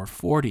Law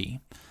 440.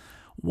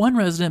 One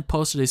resident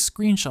posted a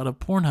screenshot of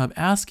Pornhub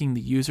asking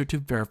the user to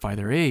verify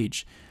their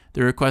age.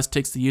 The request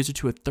takes the user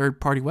to a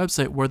third-party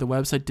website where the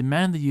website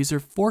demanded the user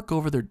fork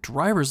over their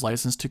driver's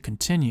license to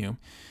continue.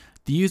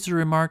 The user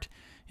remarked,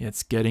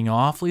 "It's getting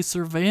awfully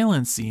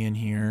surveillance-y in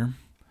here."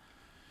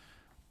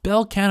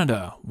 Bell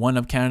Canada, one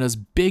of Canada's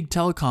big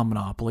telecom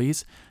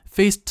monopolies,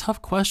 faced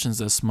tough questions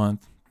this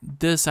month.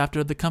 This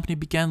after the company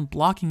began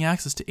blocking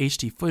access to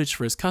HD footage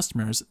for its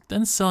customers,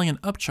 then selling an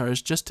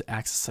upcharge just to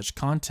access such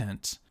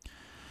content.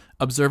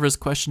 Observers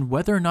questioned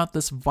whether or not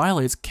this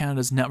violates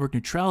Canada's network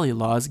neutrality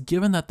laws,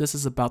 given that this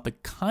is about the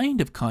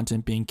kind of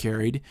content being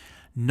carried,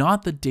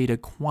 not the data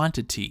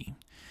quantity.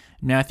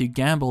 Matthew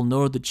Gamble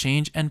noted the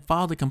change and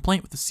filed a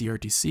complaint with the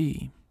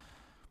CRTC.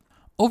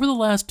 Over the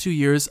last 2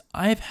 years,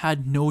 I've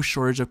had no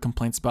shortage of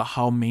complaints about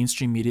how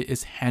mainstream media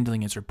is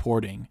handling its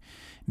reporting.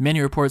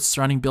 Many reports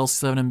surrounding Bill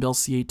C-11 and Bill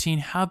C-18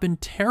 have been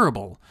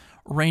terrible,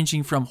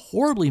 ranging from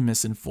horribly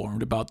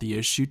misinformed about the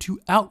issue to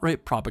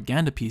outright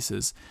propaganda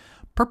pieces,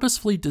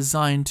 purposefully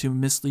designed to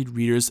mislead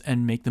readers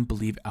and make them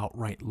believe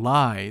outright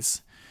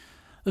lies.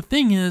 The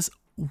thing is,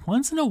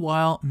 once in a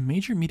while,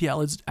 major media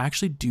outlets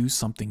actually do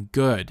something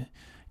good.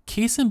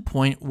 Case in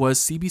point was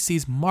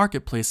CBC's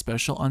Marketplace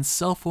special on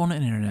cell phone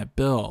and internet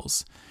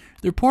bills.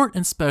 The report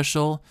and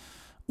special,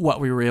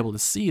 what we were able to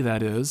see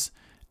that is,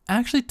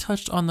 actually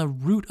touched on the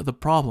root of the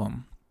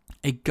problem.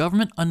 A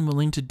government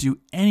unwilling to do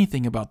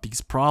anything about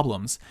these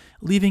problems,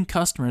 leaving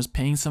customers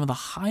paying some of the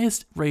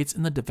highest rates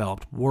in the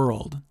developed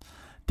world.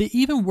 They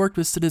even worked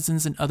with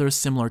citizens in other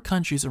similar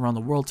countries around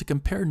the world to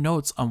compare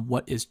notes on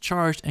what is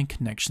charged and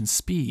connection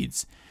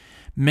speeds.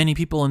 Many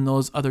people in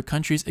those other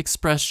countries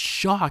expressed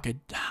shock at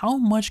how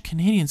much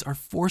Canadians are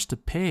forced to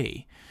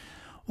pay.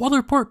 While the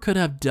report could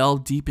have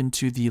delved deep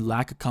into the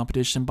lack of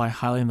competition by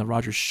highlighting the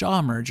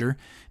Rogers-Shaw merger,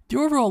 the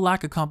overall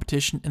lack of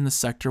competition in the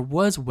sector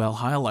was well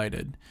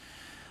highlighted.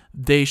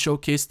 They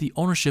showcased the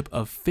ownership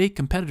of fake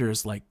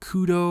competitors like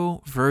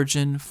Koodo,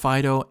 Virgin,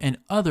 Fido, and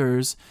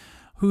others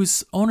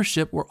whose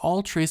ownership were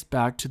all traced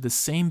back to the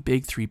same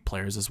big three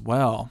players as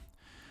well.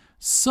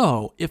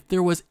 So, if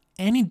there was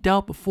any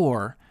doubt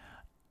before,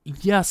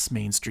 yes,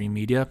 mainstream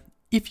media,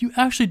 if you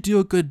actually do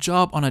a good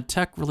job on a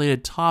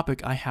tech-related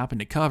topic I happen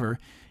to cover,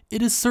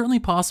 it is certainly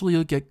possible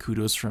you'll get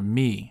kudos from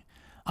me.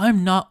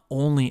 I'm not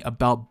only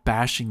about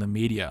bashing the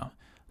media,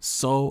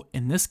 so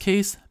in this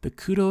case, the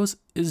kudos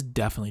is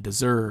definitely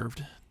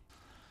deserved.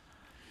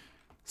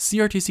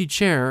 CRTC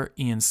Chair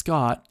Ian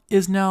Scott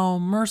is now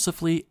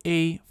mercifully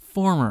a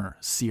former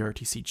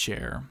CRTC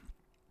Chair.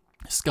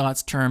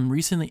 Scott's term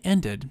recently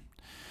ended.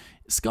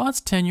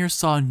 Scott's tenure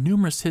saw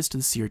numerous hits to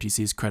the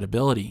CRTC's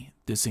credibility.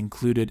 This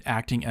included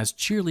acting as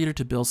cheerleader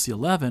to Bill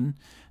C-11,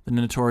 the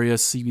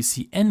notorious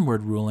CBC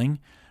N-word ruling,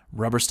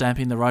 rubber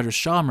stamping the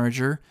Rogers-Shaw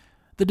merger,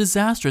 the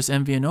disastrous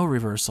MVNO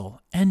reversal,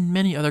 and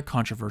many other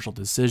controversial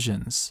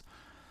decisions.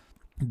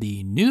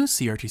 The new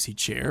CRTC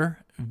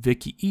chair,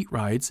 Vicky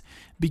Eatrides,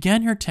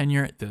 began her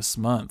tenure this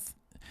month.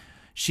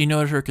 She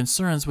noted her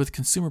concerns with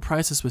consumer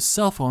prices with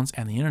cell phones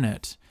and the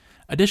internet.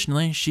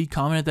 Additionally, she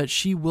commented that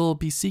she will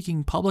be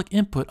seeking public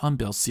input on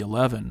Bill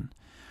C-11.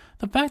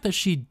 The fact that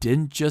she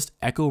didn't just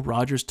echo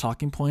Rogers'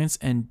 talking points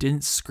and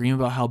didn't scream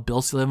about how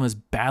Bill C-11 was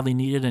badly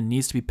needed and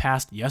needs to be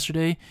passed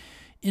yesterday,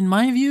 in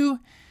my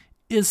view,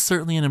 is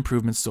certainly an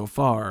improvement so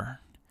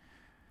far.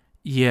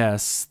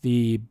 Yes,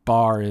 the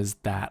bar is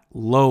that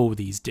low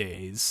these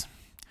days.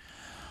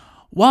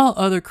 While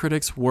other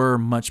critics were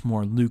much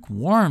more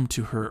lukewarm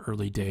to her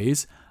early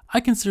days, I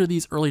consider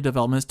these early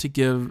developments to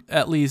give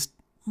at least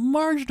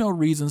marginal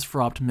reasons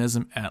for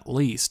optimism at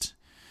least.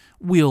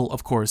 We'll,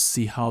 of course,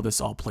 see how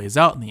this all plays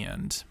out in the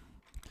end.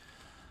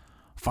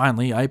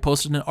 Finally, I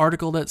posted an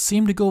article that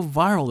seemed to go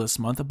viral this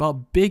month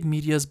about big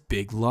media's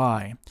big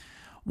lie.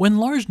 When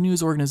large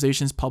news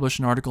organizations publish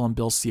an article on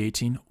Bill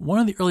C-18, one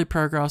of the early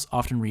paragraphs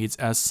often reads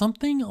as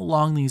something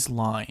along these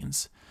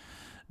lines.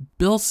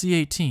 Bill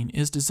C-18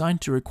 is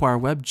designed to require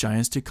web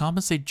giants to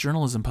compensate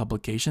journalism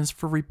publications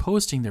for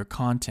reposting their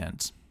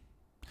content.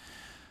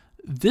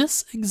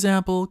 This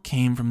example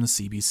came from the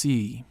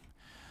CBC.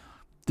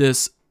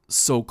 This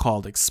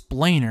so-called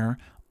explainer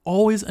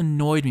always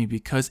annoyed me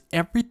because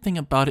everything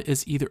about it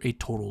is either a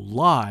total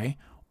lie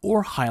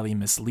or highly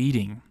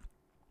misleading.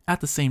 At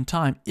the same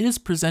time, it is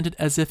presented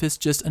as if it's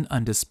just an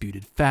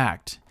undisputed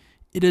fact.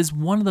 It is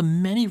one of the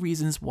many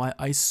reasons why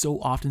I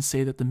so often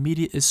say that the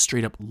media is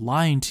straight up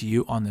lying to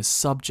you on this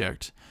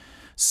subject.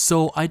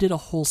 So I did a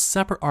whole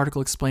separate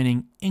article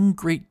explaining in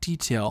great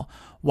detail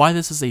why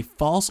this is a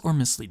false or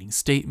misleading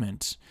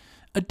statement.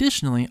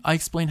 Additionally, I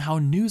explain how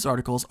news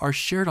articles are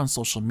shared on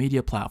social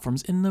media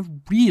platforms in the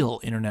real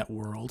internet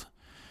world.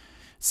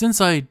 Since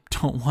I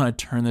don't want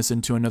to turn this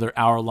into another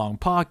hour-long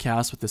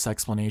podcast with this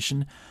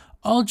explanation,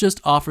 I'll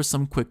just offer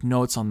some quick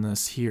notes on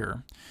this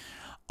here.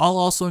 I'll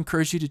also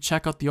encourage you to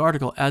check out the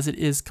article as it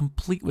is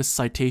complete with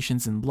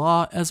citations in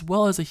law as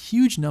well as a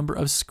huge number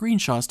of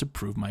screenshots to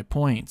prove my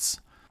points.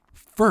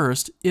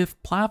 First,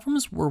 if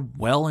platforms were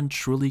well and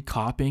truly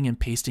copying and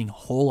pasting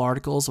whole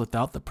articles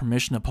without the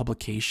permission of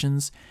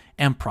publications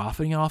and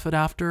profiting off it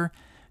after,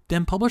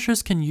 then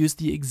publishers can use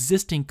the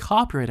existing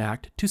Copyright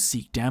Act to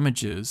seek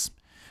damages.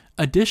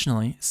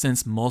 Additionally,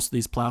 since most of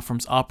these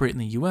platforms operate in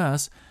the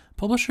US,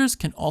 publishers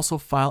can also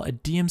file a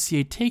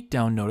DMCA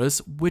takedown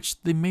notice,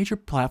 which the major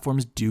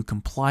platforms do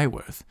comply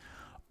with.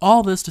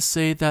 All this to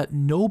say that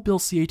no Bill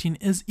C-18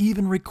 is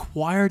even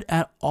required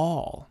at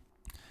all.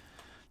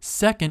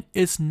 Second,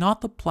 it's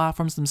not the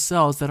platforms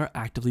themselves that are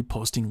actively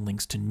posting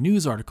links to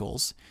news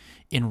articles.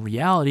 In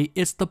reality,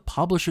 it's the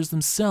publishers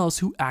themselves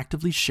who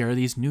actively share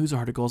these news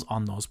articles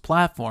on those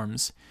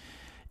platforms.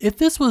 If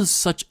this was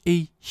such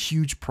a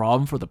huge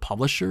problem for the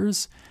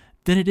publishers,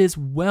 then it is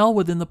well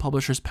within the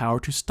publisher's power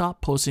to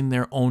stop posting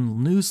their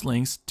own news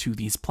links to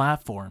these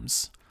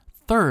platforms.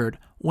 Third,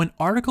 when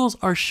articles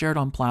are shared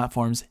on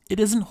platforms, it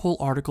isn't whole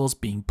articles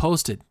being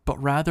posted,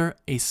 but rather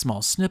a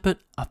small snippet,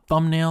 a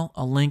thumbnail,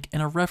 a link,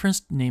 and a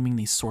reference naming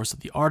the source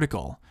of the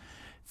article.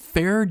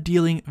 Fair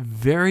dealing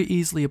very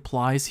easily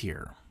applies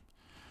here.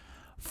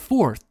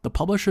 Fourth, the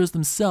publishers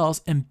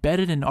themselves,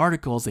 embedded in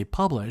articles they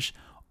publish,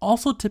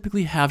 also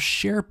typically have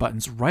share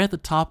buttons right at the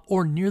top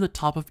or near the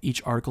top of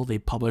each article they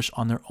publish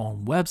on their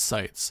own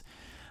websites.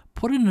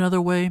 Put it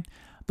another way,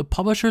 the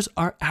publishers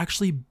are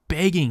actually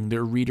begging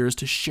their readers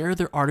to share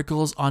their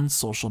articles on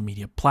social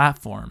media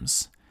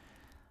platforms.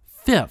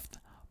 Fifth,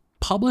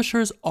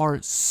 publishers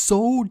are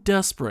so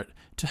desperate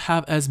to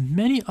have as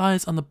many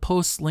eyes on the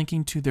posts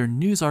linking to their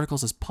news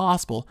articles as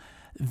possible,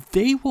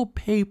 they will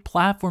pay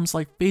platforms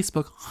like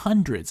Facebook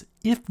hundreds,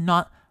 if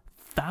not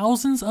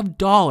thousands of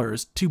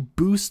dollars to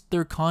boost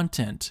their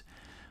content.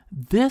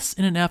 This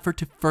in an effort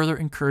to further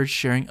encourage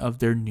sharing of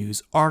their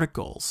news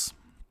articles.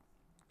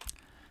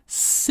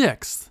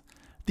 Sixth,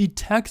 the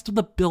text of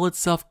the bill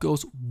itself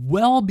goes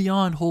well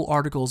beyond whole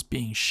articles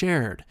being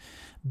shared.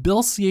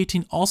 Bill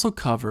C-18 also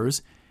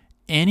covers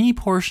any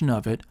portion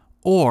of it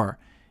or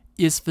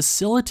is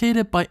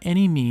facilitated by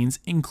any means,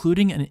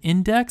 including an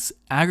index,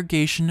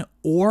 aggregation,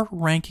 or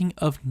ranking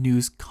of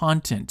news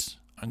content,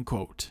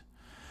 unquote.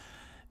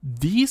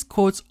 These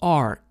quotes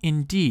are,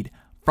 indeed,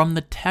 from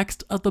the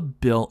text of the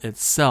bill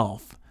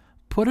itself.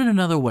 Put it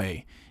another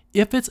way,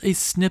 if it's a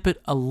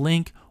snippet, a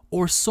link,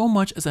 or so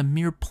much as a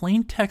mere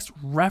plain text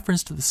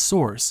reference to the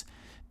source,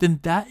 then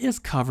that is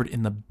covered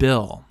in the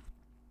bill.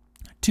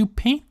 To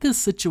paint this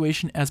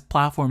situation as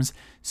platforms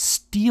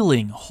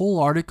stealing whole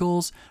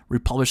articles,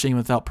 republishing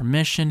without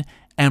permission,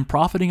 and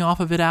profiting off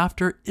of it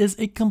after is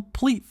a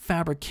complete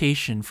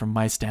fabrication from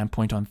my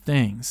standpoint on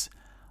things.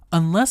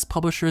 Unless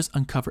publishers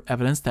uncover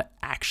evidence that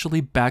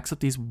actually backs up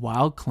these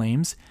wild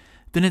claims,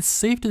 then it's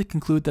safe to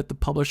conclude that the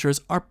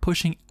publishers are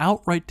pushing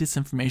outright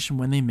disinformation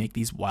when they make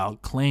these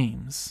wild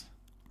claims.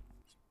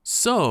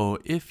 So,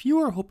 if you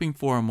are hoping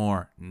for a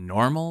more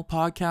normal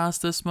podcast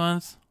this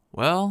month,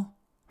 well,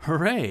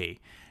 hooray!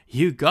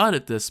 You got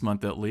it this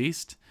month at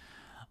least.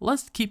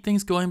 Let's keep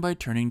things going by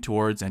turning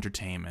towards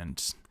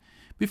entertainment.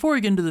 Before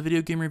we get into the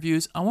video game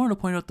reviews, I wanted to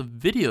point out the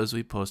videos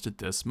we posted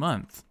this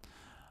month.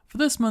 For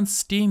this month's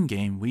Steam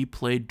game, we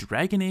played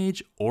Dragon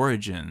Age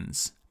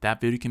Origins.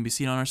 That video can be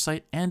seen on our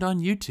site and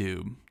on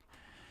YouTube.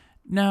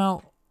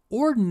 Now,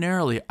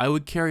 ordinarily I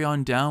would carry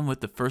on down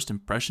with the first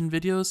impression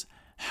videos.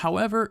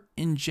 However,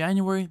 in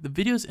January, the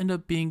videos end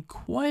up being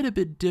quite a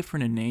bit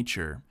different in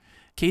nature.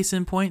 Case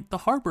in point, the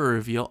hardware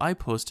reveal I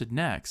posted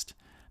next.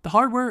 The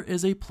hardware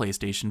is a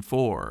PlayStation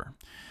 4.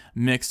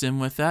 Mixed in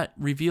with that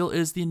reveal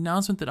is the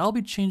announcement that I'll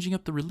be changing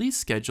up the release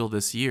schedule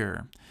this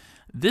year.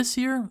 This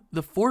year,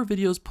 the 4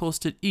 videos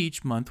posted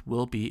each month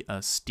will be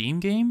a Steam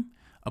game,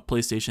 a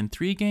PlayStation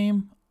 3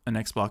 game, an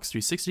Xbox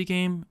 360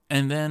 game,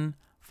 and then,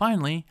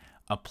 finally,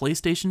 a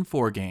PlayStation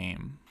 4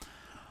 game.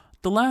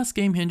 The last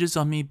game hinges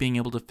on me being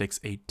able to fix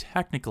a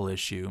technical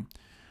issue.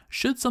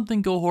 Should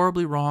something go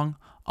horribly wrong,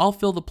 I'll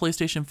fill the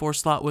PlayStation 4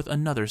 slot with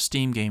another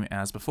Steam game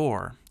as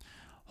before.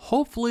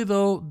 Hopefully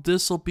though,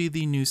 this will be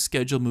the new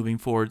schedule moving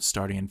forward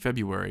starting in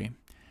February.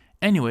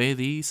 Anyway,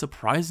 the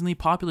surprisingly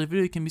popular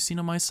video can be seen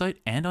on my site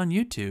and on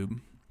YouTube.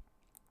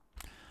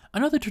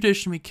 Another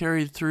tradition we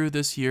carried through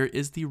this year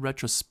is the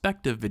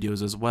retrospective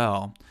videos as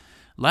well.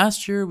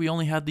 Last year we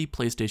only had the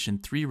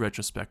PlayStation 3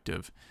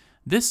 retrospective.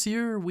 This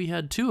year we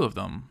had 2 of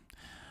them.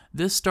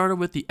 This started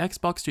with the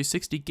Xbox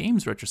 360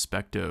 games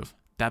retrospective.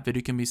 That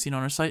video can be seen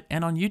on our site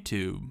and on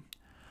YouTube.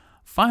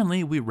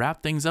 Finally, we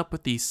wrap things up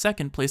with the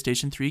second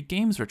PlayStation 3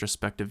 games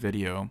retrospective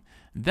video.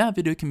 That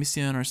video can be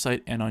seen on our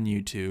site and on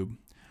YouTube.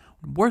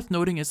 Worth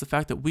noting is the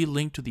fact that we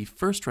linked to the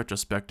first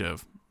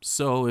retrospective,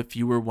 so if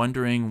you were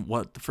wondering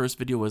what the first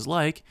video was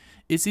like,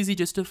 it's easy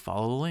just to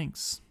follow the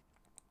links.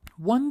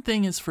 One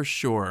thing is for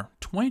sure,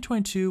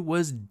 2022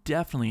 was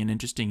definitely an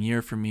interesting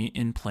year for me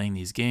in playing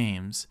these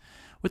games.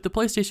 With the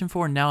PlayStation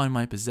 4 now in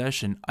my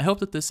possession, I hope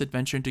that this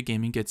adventure into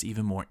gaming gets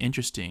even more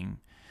interesting.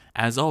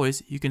 As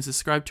always, you can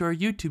subscribe to our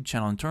YouTube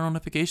channel and turn on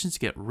notifications to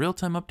get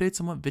real-time updates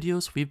on what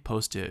videos we've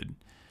posted.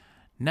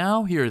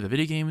 Now, here are the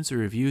video games we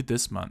reviewed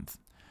this month.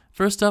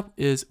 First up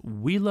is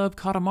We Love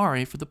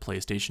Katamari for the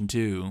PlayStation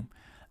 2.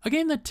 A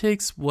game that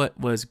takes what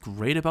was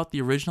great about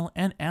the original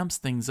and amps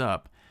things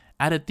up.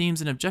 Added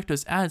themes and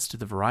objectives adds to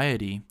the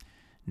variety.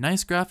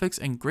 Nice graphics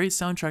and great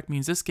soundtrack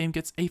means this game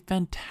gets a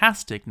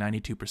fantastic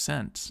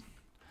 92%.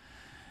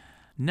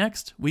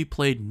 Next, we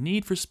played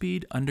Need for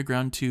Speed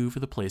Underground 2 for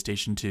the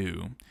PlayStation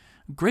 2.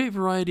 Great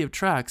variety of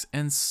tracks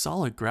and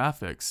solid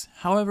graphics.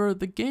 However,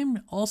 the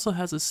game also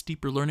has a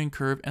steeper learning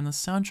curve and the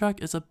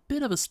soundtrack is a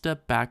bit of a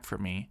step back for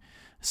me.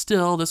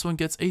 Still, this one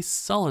gets a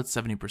solid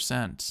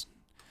 70%.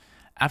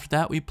 After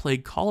that, we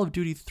played Call of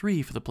Duty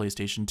 3 for the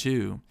PlayStation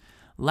 2.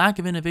 Lack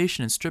of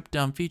innovation and stripped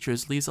down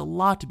features leaves a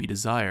lot to be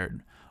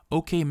desired.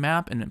 Okay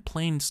map and a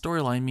plain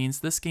storyline means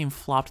this game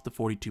flopped the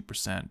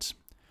 42%.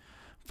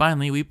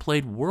 Finally, we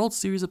played World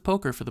Series of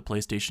Poker for the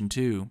PlayStation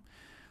 2.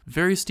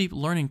 Very steep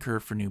learning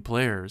curve for new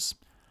players.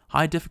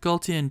 High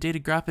difficulty and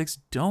dated graphics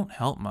don't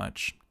help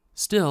much.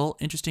 Still,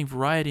 interesting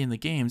variety in the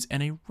games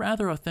and a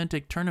rather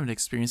authentic tournament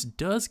experience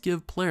does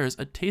give players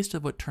a taste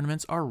of what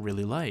tournaments are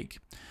really like.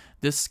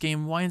 This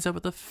game winds up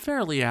with a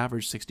fairly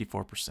average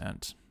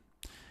 64%.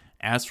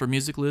 As for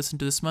music listened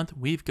to this month,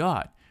 we've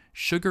got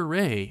Sugar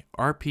Ray,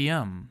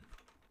 RPM,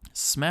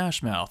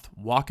 Smash Mouth,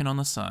 Walkin' on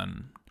the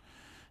Sun,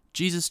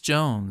 Jesus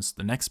Jones,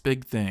 The Next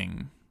Big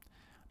Thing,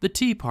 The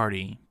Tea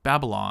Party,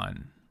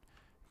 Babylon,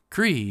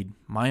 Creed,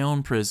 My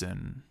Own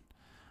Prison,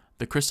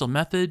 The Crystal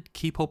Method,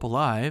 Keep Hope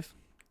Alive,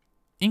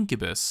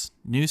 Incubus,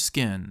 New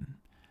Skin,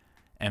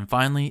 and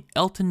finally,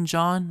 Elton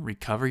John,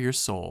 Recover Your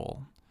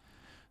Soul.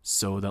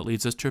 So that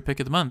leads us to our pick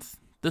of the month.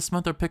 This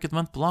month our pick of the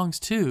month belongs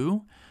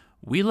to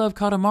We Love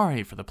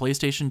Katamari for the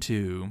PlayStation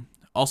 2.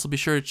 Also be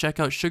sure to check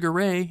out Sugar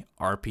Ray,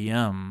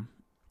 RPM.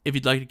 If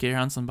you'd like to get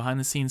around some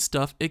behind-the-scenes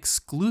stuff,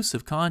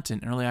 exclusive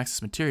content, and early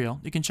access material,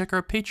 you can check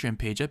our Patreon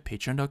page at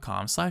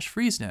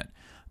patreon.com/FreezeNet.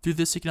 Through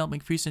this, you can help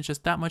make FreezeNet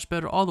just that much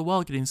better, all the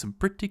while getting some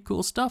pretty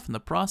cool stuff in the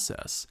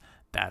process.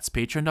 That's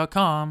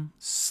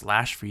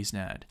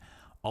patreon.com/FreezeNet.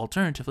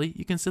 Alternatively,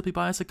 you can simply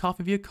buy us a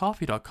coffee via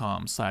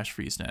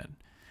coffee.com/FreezeNet.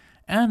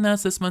 And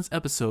that's this month's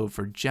episode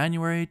for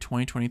January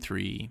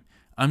 2023.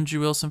 I'm Drew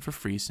Wilson for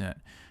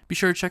FreezeNet. Be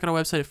sure to check out our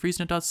website at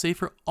freezenet.safe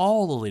for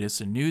all the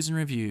latest in news and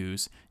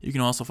reviews. You can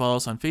also follow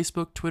us on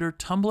Facebook, Twitter,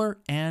 Tumblr,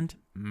 and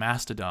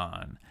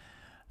Mastodon.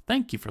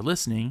 Thank you for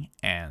listening,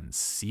 and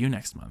see you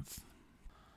next month.